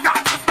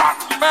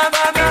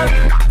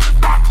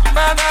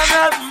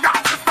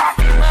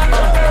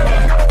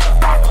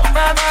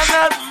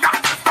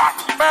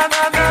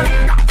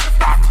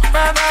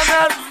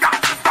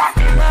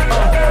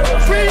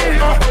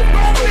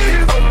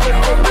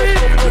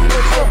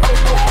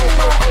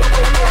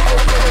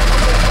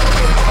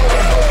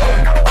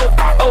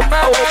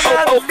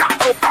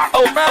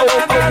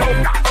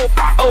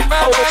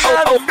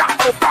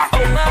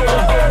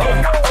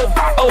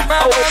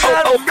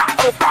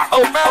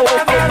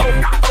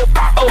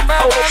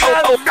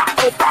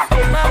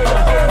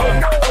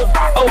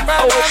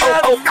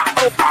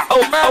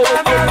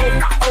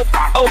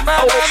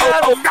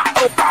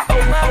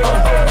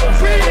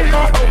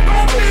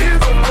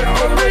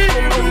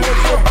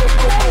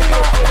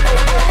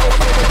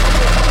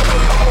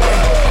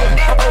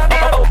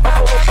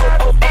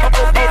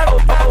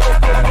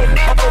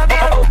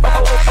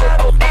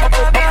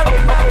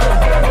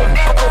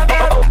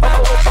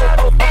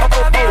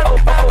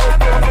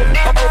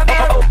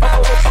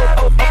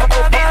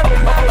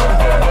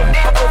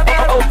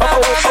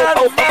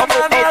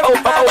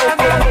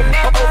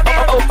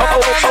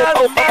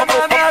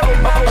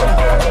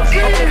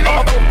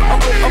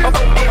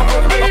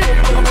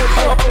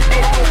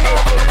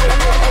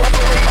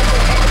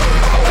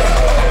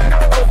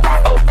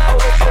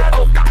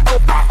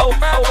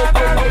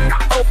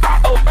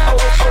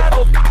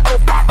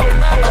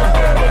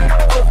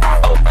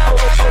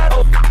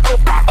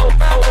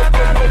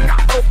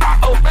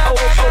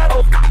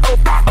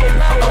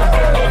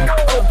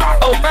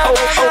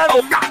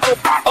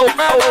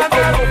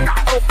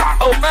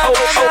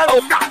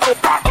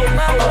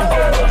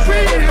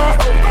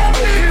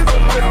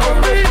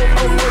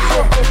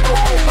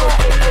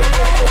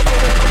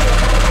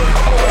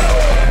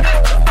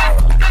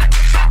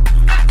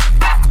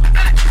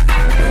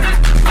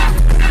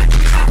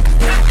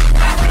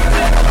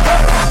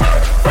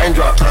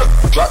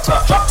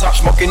 Drop top,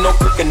 smoking, no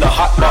cooking, the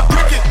hot pot.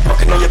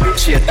 Fucking on your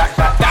bitch, yeah, that.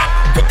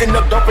 Cooking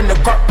up dope in the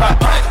crock pot.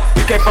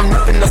 We came from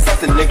nothing to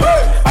something, nigga.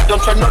 I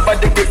don't try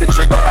nobody, give the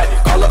trigger.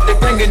 Call up the the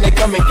gang and they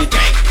come and get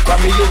gang. Cry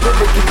me a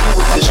river, get you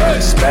with the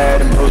streets.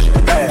 Bad and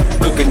bullshit, bad.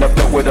 Cooking up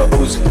with a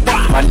Uzi.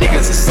 My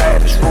niggas are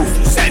savage,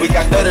 ruthless. We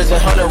got 30s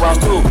and 100 rounds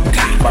too.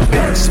 My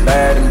business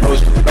bad and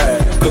bullshit,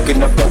 bad.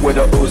 Cooking up with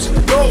a Uzi.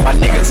 My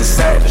niggas are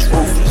savage,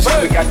 ruthless.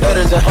 We got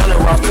 30s and 100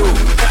 rounds too.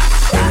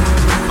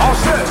 All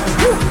set.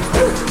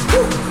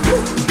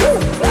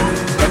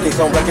 Records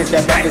on records,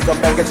 got backers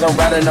on backers, I'm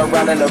riding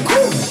around in a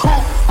coupe.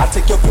 I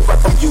take your people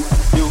from you.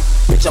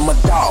 Bitch, I'm a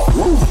dog.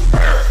 Woo.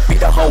 Beat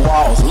the whole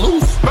walls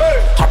loose.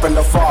 Hop in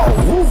the fall.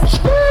 Woo.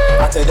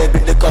 I tell that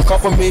bitch to come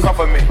for me.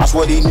 I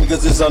swear these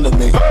niggas is under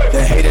me.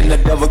 The hate and the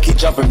devil keep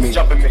jumping me.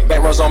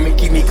 Back rows on me,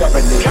 keep me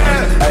company.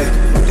 Hey,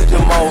 we did the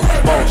most.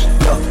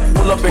 Yeah,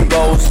 pull up and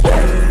goes.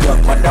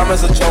 Yeah, my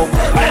diamonds are choke.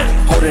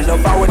 Holding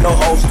up out with no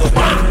holster.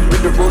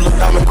 With the ruler,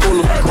 diamond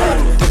cooler.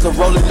 Just a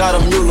rolling, not a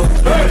mule.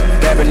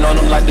 Dabbing on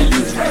them like the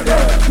youth.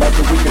 Like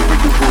the weekend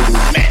with the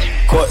booty.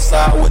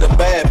 Courtside with a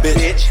bad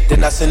bitch.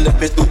 Then I send the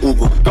bitch through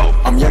Uber.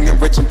 I'm young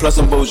and rich and plus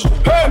I'm bougie.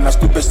 I'm not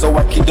stupid, so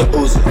I keep the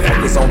Uzi.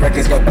 Records on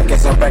records, got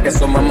backers on backers,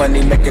 so my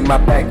money making my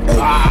back.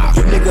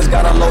 You niggas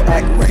got a low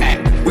act rate.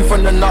 We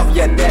from the north,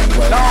 yeah, that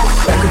way.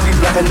 That could be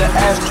black in the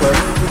ashtray.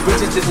 You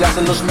bitches just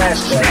national smash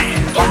that.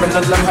 Up in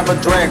the left, have a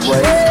drag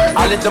race.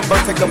 I let them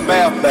boys take a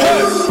bath.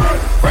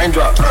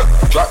 Raindrop,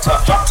 drop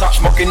top,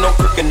 smoking, no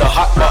cooking, the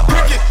hot pot.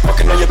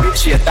 Fucking on your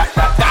bitch, yeah, that.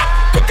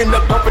 Cooking the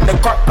dope in the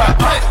crock pot.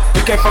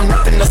 You came from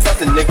nothing to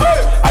something, nigga.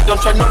 I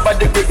don't try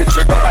nobody, get the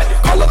trigger.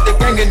 Call up the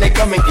gang and they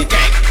come and get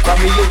gang. Cry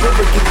me a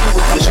river, get you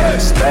with the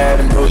streets. Bad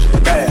and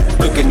bullshit, bad.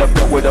 Cooking up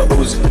with a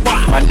Uzi.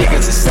 My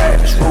niggas are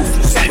savage,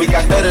 ruthless. We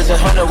got 30s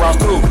and 100 rounds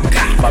too.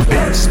 My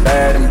bitch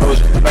bad and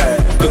bullshit, bad.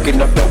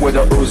 Cooking up with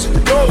a Uzi.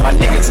 My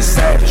niggas are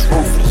savage,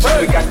 ruthless.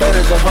 We got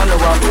 30s and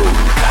 100 rounds too.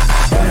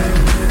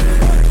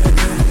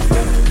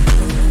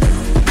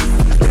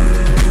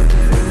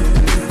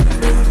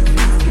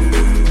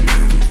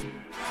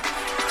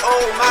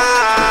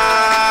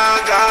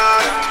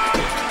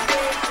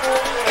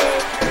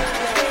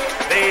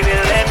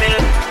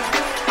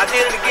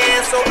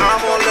 So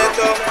I'm gonna let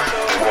go.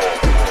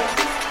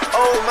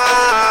 Oh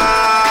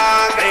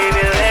my,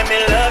 baby, let me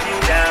love you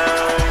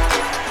down.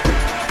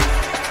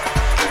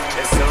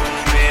 There's so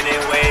many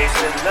ways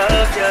to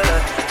love you.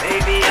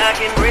 Maybe I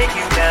can break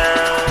you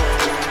down.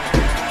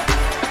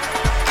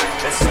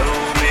 There's so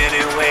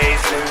many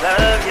ways to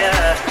love you.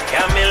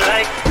 Got me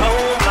like,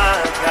 oh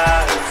my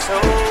God, I'm so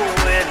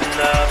in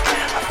love.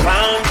 I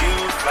found you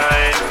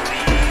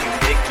finally. You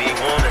make me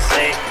wanna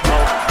say,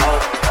 oh, oh,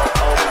 oh,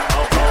 oh, oh,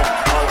 oh,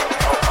 oh.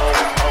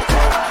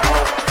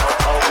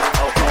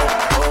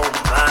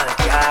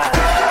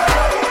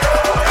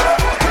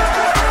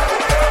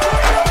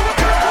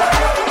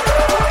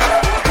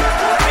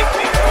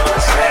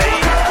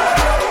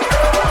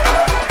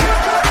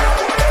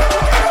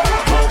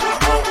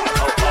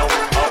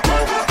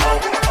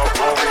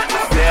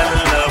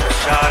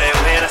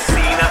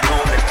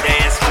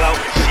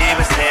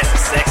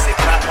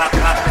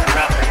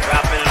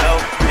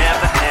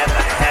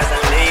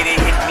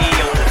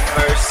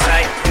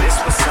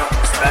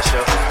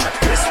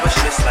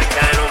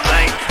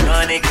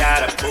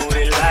 Got a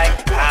booty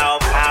like pow,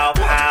 pow,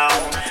 pow.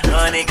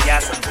 Honey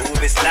got some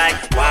boobies like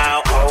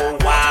wow, oh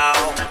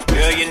wow.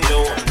 Girl, you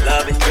know I'm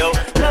loving your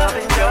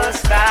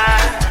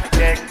style.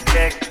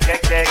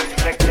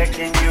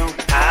 Checking you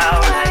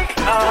out like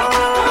oh.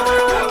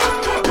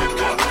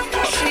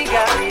 She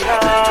got me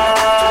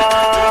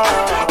all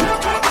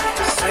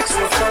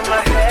sexy from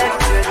my head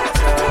to the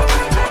toe,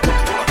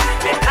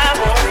 and I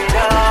want it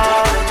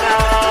all and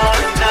all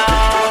and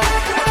all.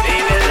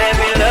 Baby, let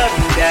me love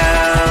you down.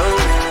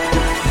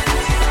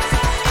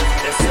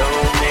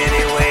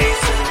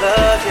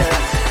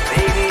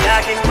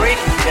 I can break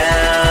you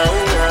down.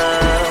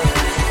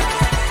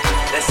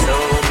 There's so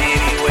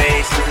many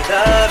ways to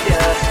love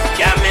you.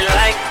 Got me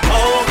like,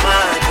 oh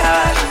my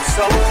God, I'm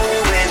so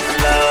in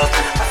love.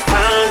 I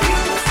found you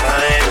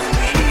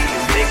finally. You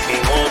make me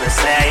wanna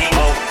say,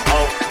 oh,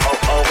 oh, oh,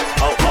 oh,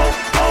 oh,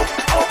 oh, oh,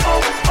 oh,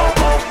 oh, oh,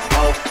 oh,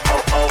 oh,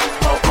 oh,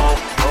 oh, oh,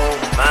 oh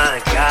my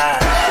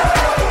God.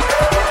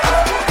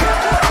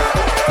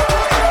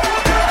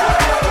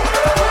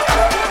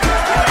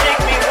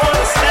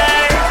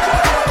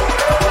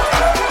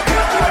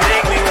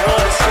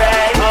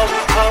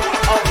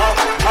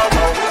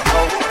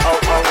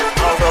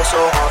 So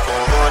hard for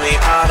money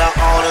out of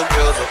all the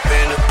girls up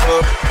in the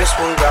club. This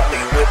one got me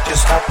with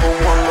just hop for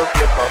one look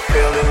if I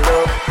fell in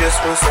love. This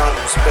one's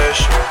something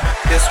special.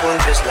 This one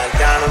just like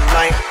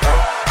dynamite.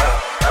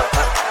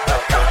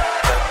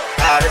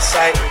 Out of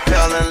sight,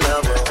 fell in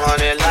love with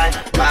honey like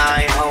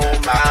my oh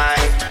my.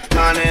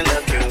 Honey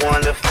looking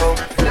wonderful,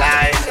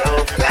 fly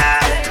so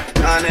fly.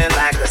 Honey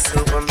like a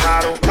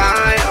supermodel,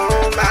 my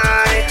oh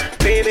my.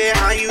 Baby,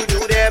 how you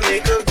do that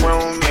make a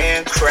grown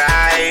man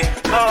cry?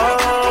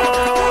 Oh.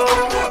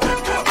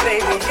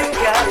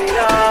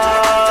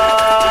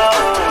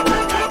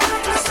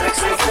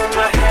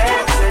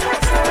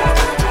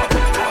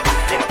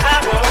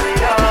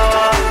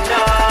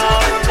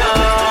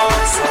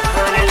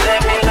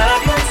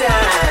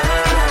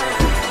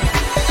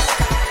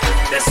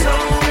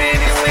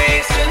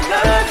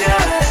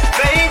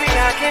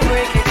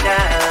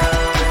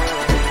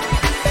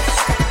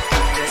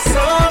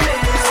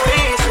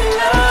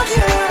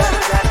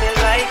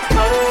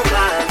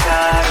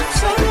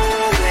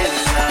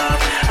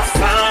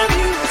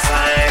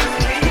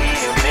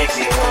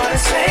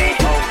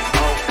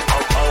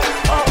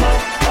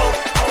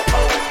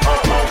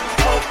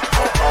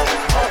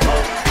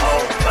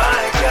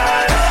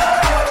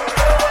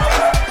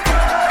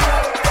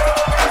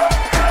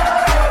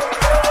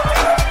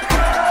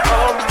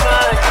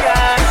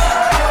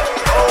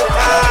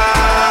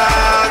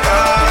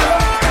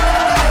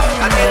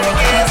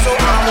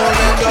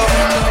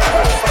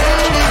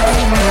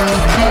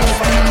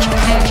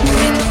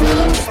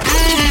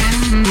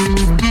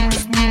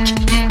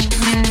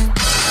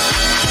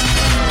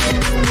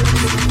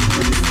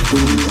 You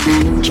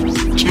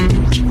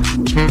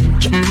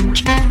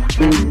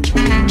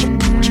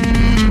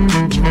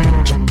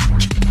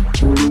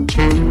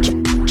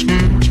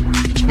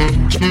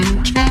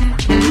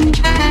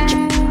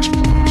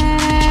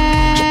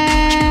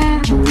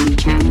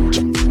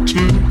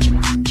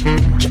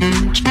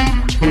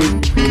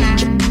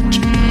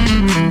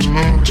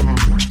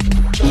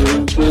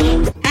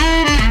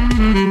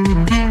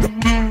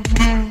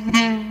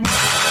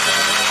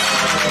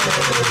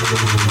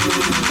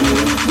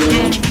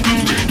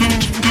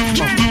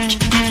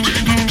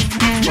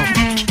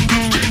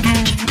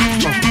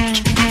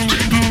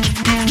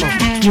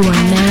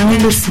are now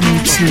listening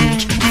to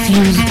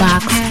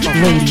Fusebox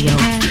Radio.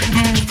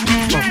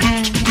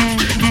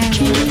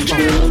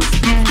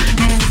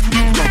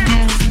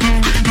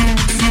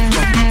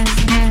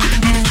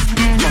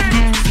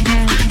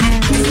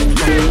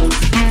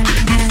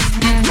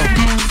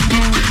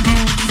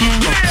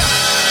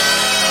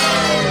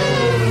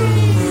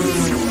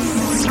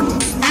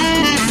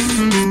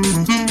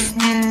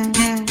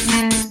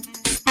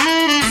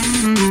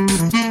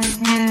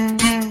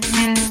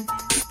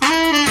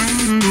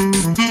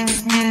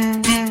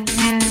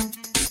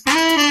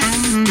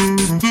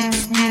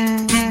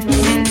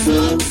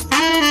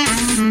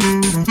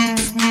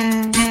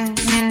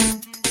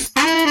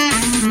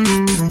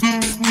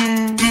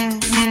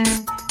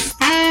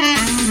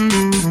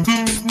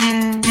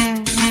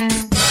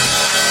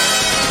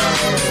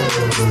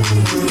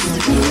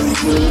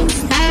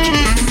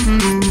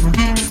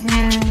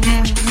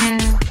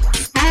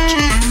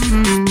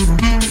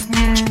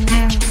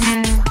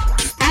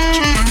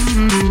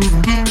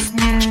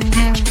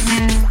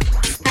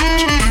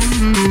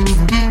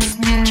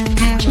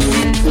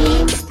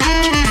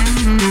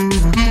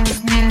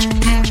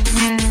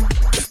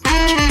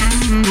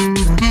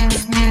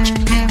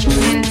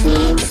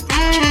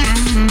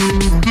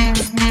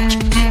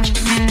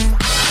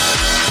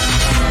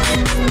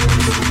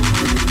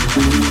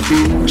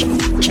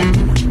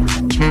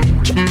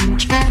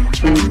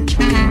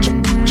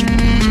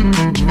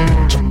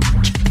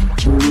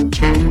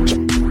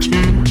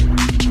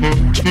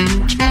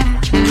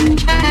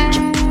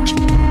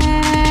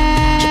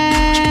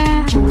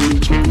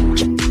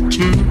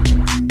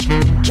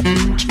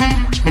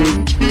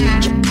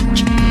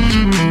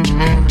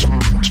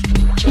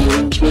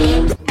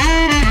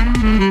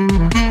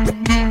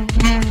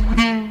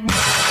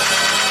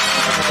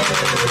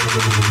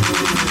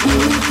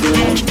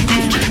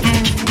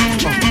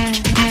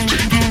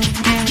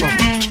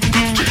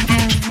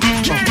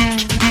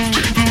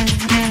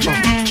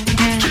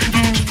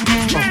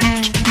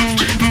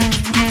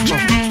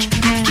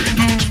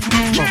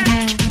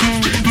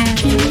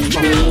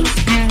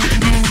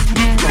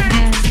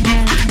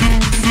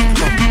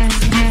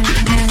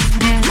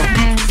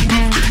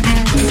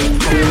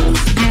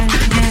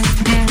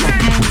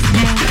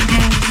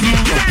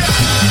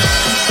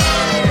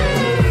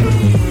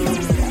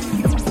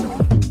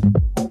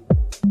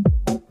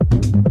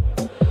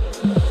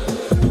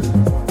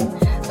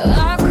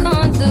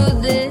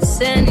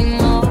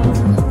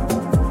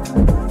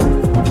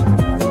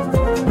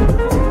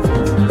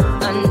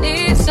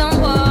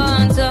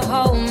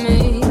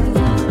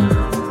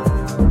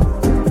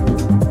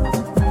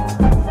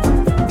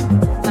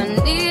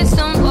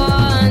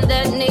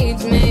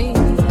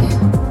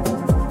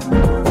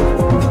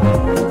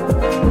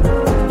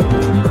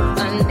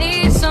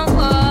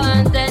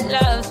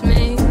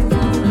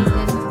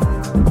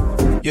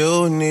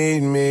 You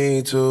need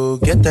me to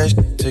get that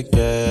shit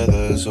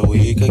together so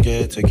we could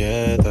get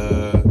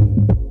together.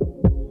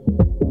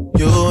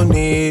 You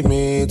need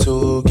me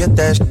to get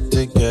that shit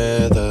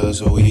together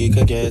so we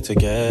could get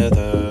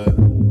together.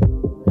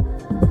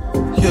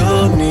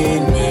 You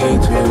need me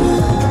to.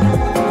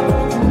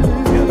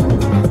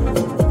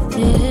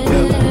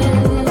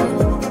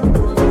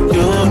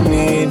 You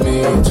need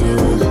me to.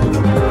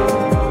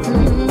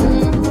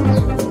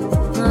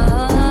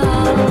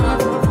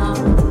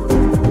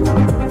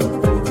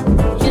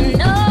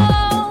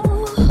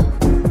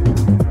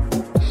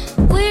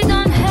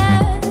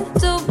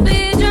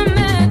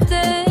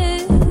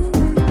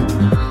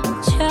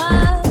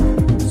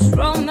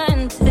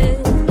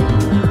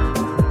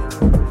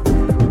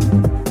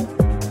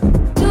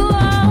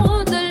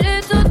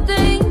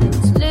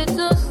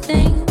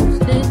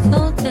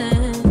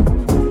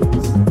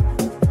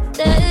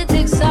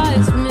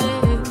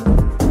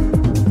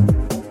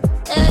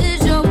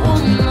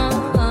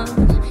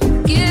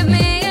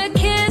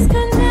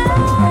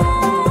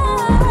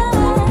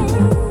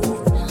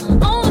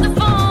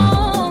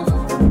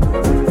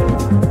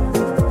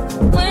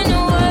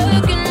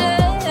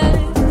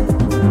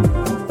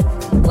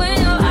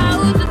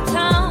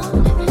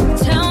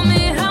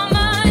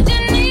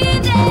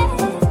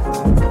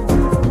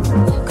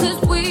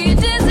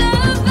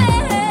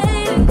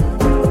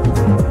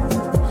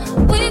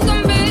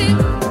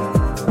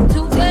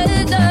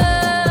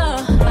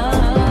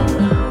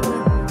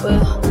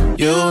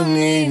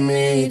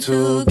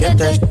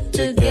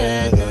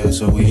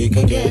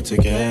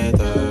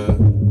 Together.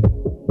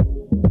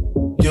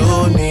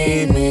 You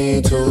need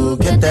me to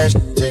get that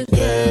shit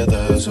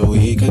together so so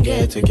we could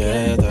get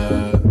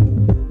together.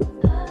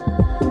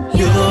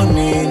 You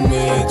need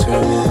me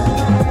too.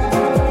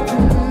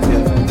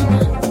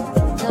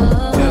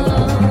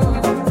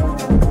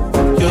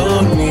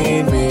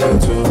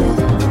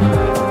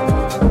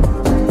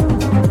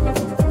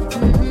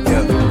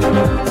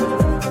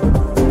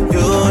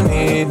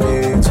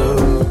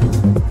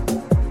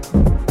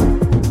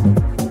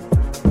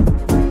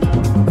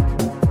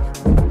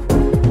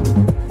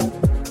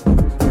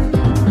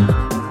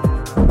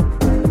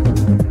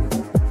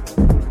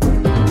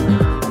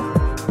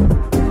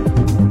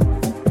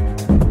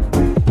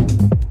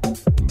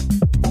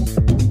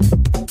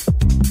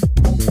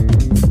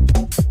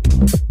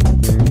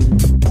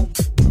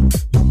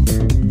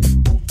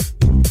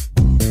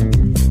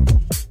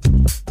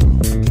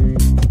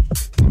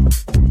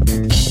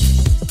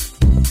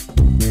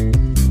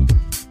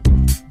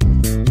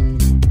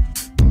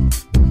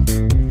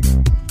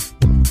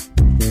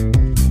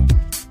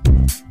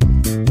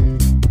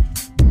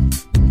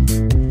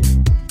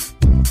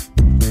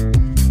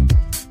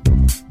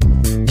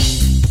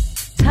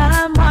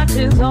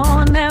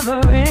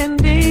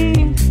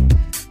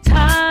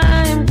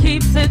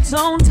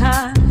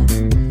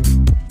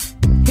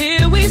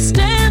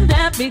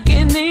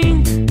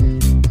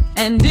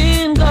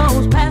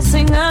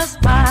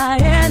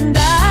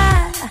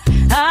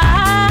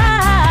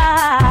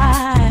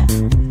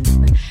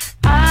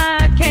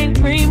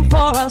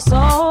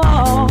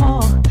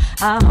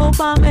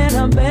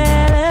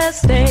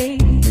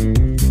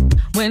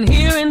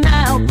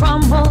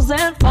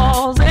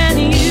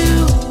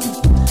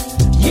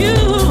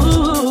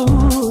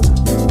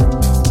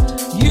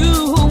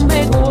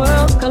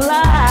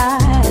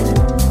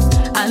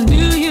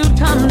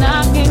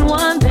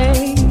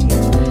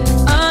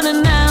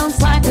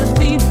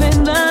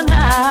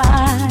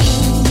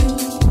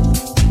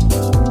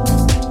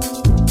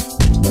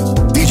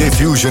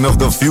 Of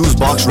the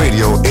Fusebox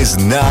Radio is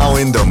now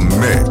in the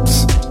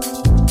mix.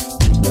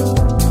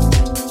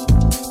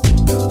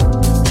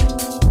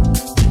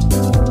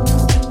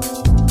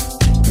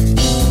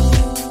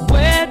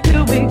 Where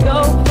do we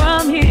go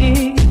from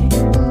here?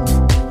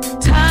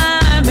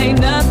 Time ain't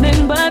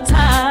nothing but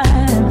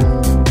time.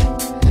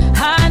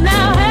 I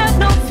now have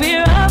no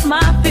fear of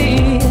my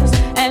fears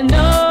and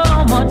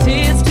no more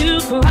tears to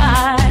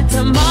cry.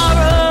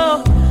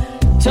 Tomorrow,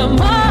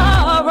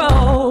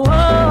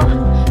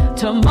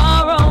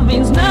 tomorrow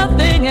means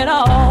nothing at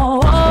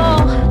all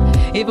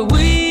if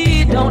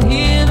we don't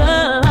hear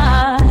the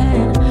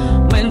line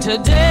when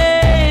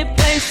today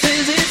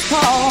places its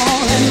call.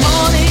 And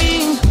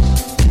morning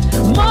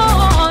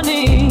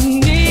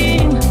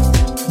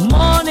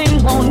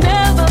won't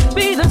never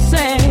be the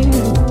same.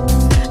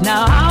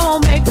 Now I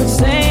won't make the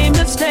same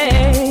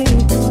mistake.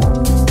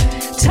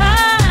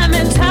 Time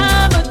and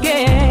time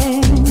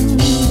again,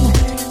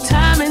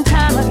 time and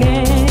time again.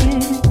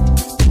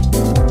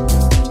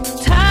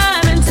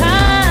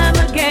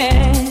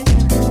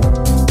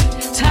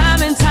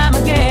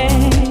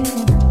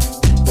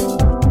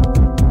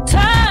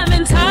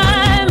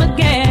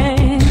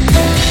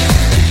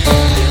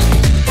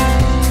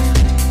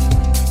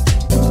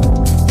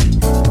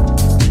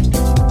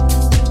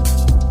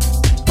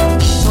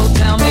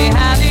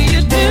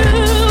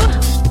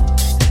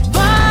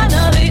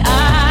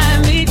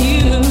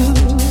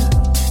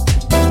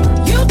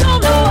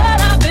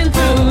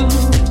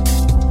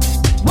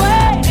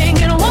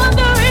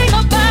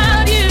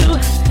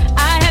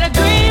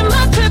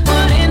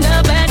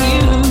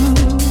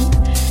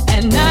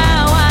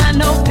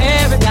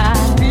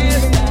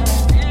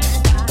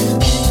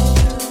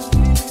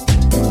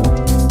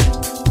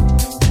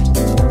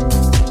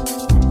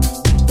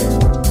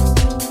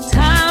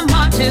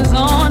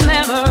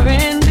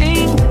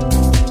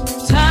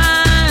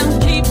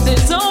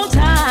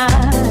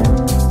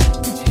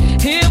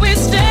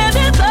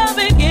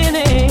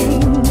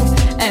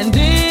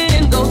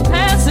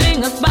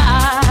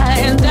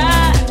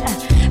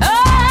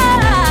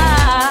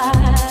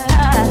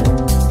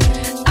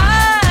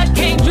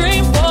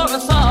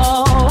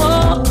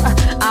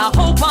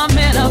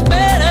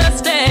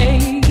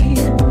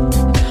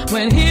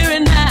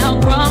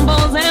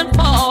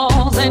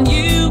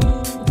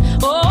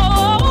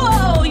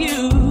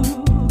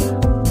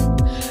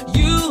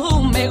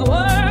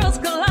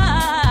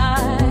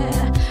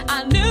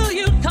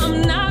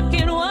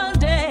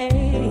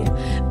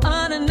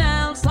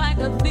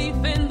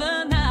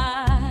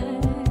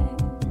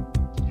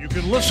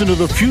 Listen to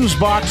the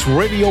Fusebox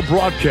radio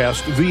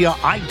broadcast via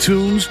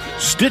iTunes,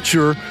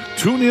 Stitcher,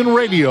 TuneIn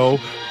Radio,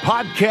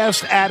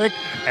 Podcast Addict,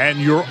 and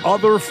your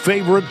other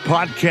favorite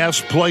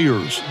podcast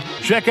players.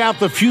 Check out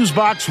the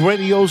Fusebox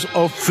Radio's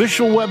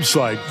official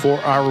website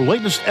for our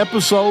latest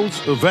episodes,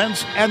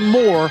 events, and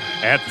more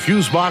at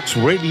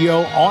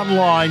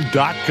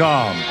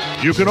FuseboxRadioOnline.com.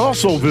 You can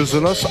also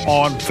visit us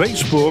on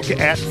Facebook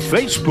at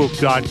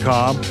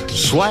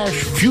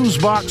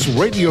Facebook.com/Fusebox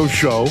Radio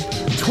Show,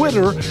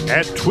 Twitter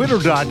at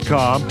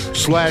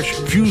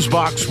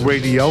Twitter.com/Fusebox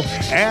Radio,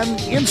 and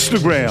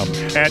Instagram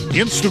at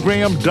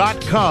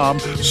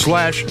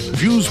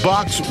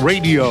Instagram.com/Fusebox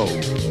Radio.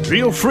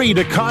 Feel free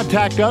to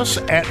contact us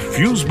at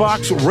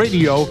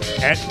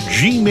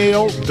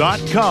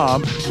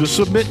fuseboxradio@gmail.com to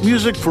submit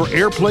music for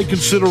airplay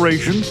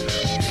consideration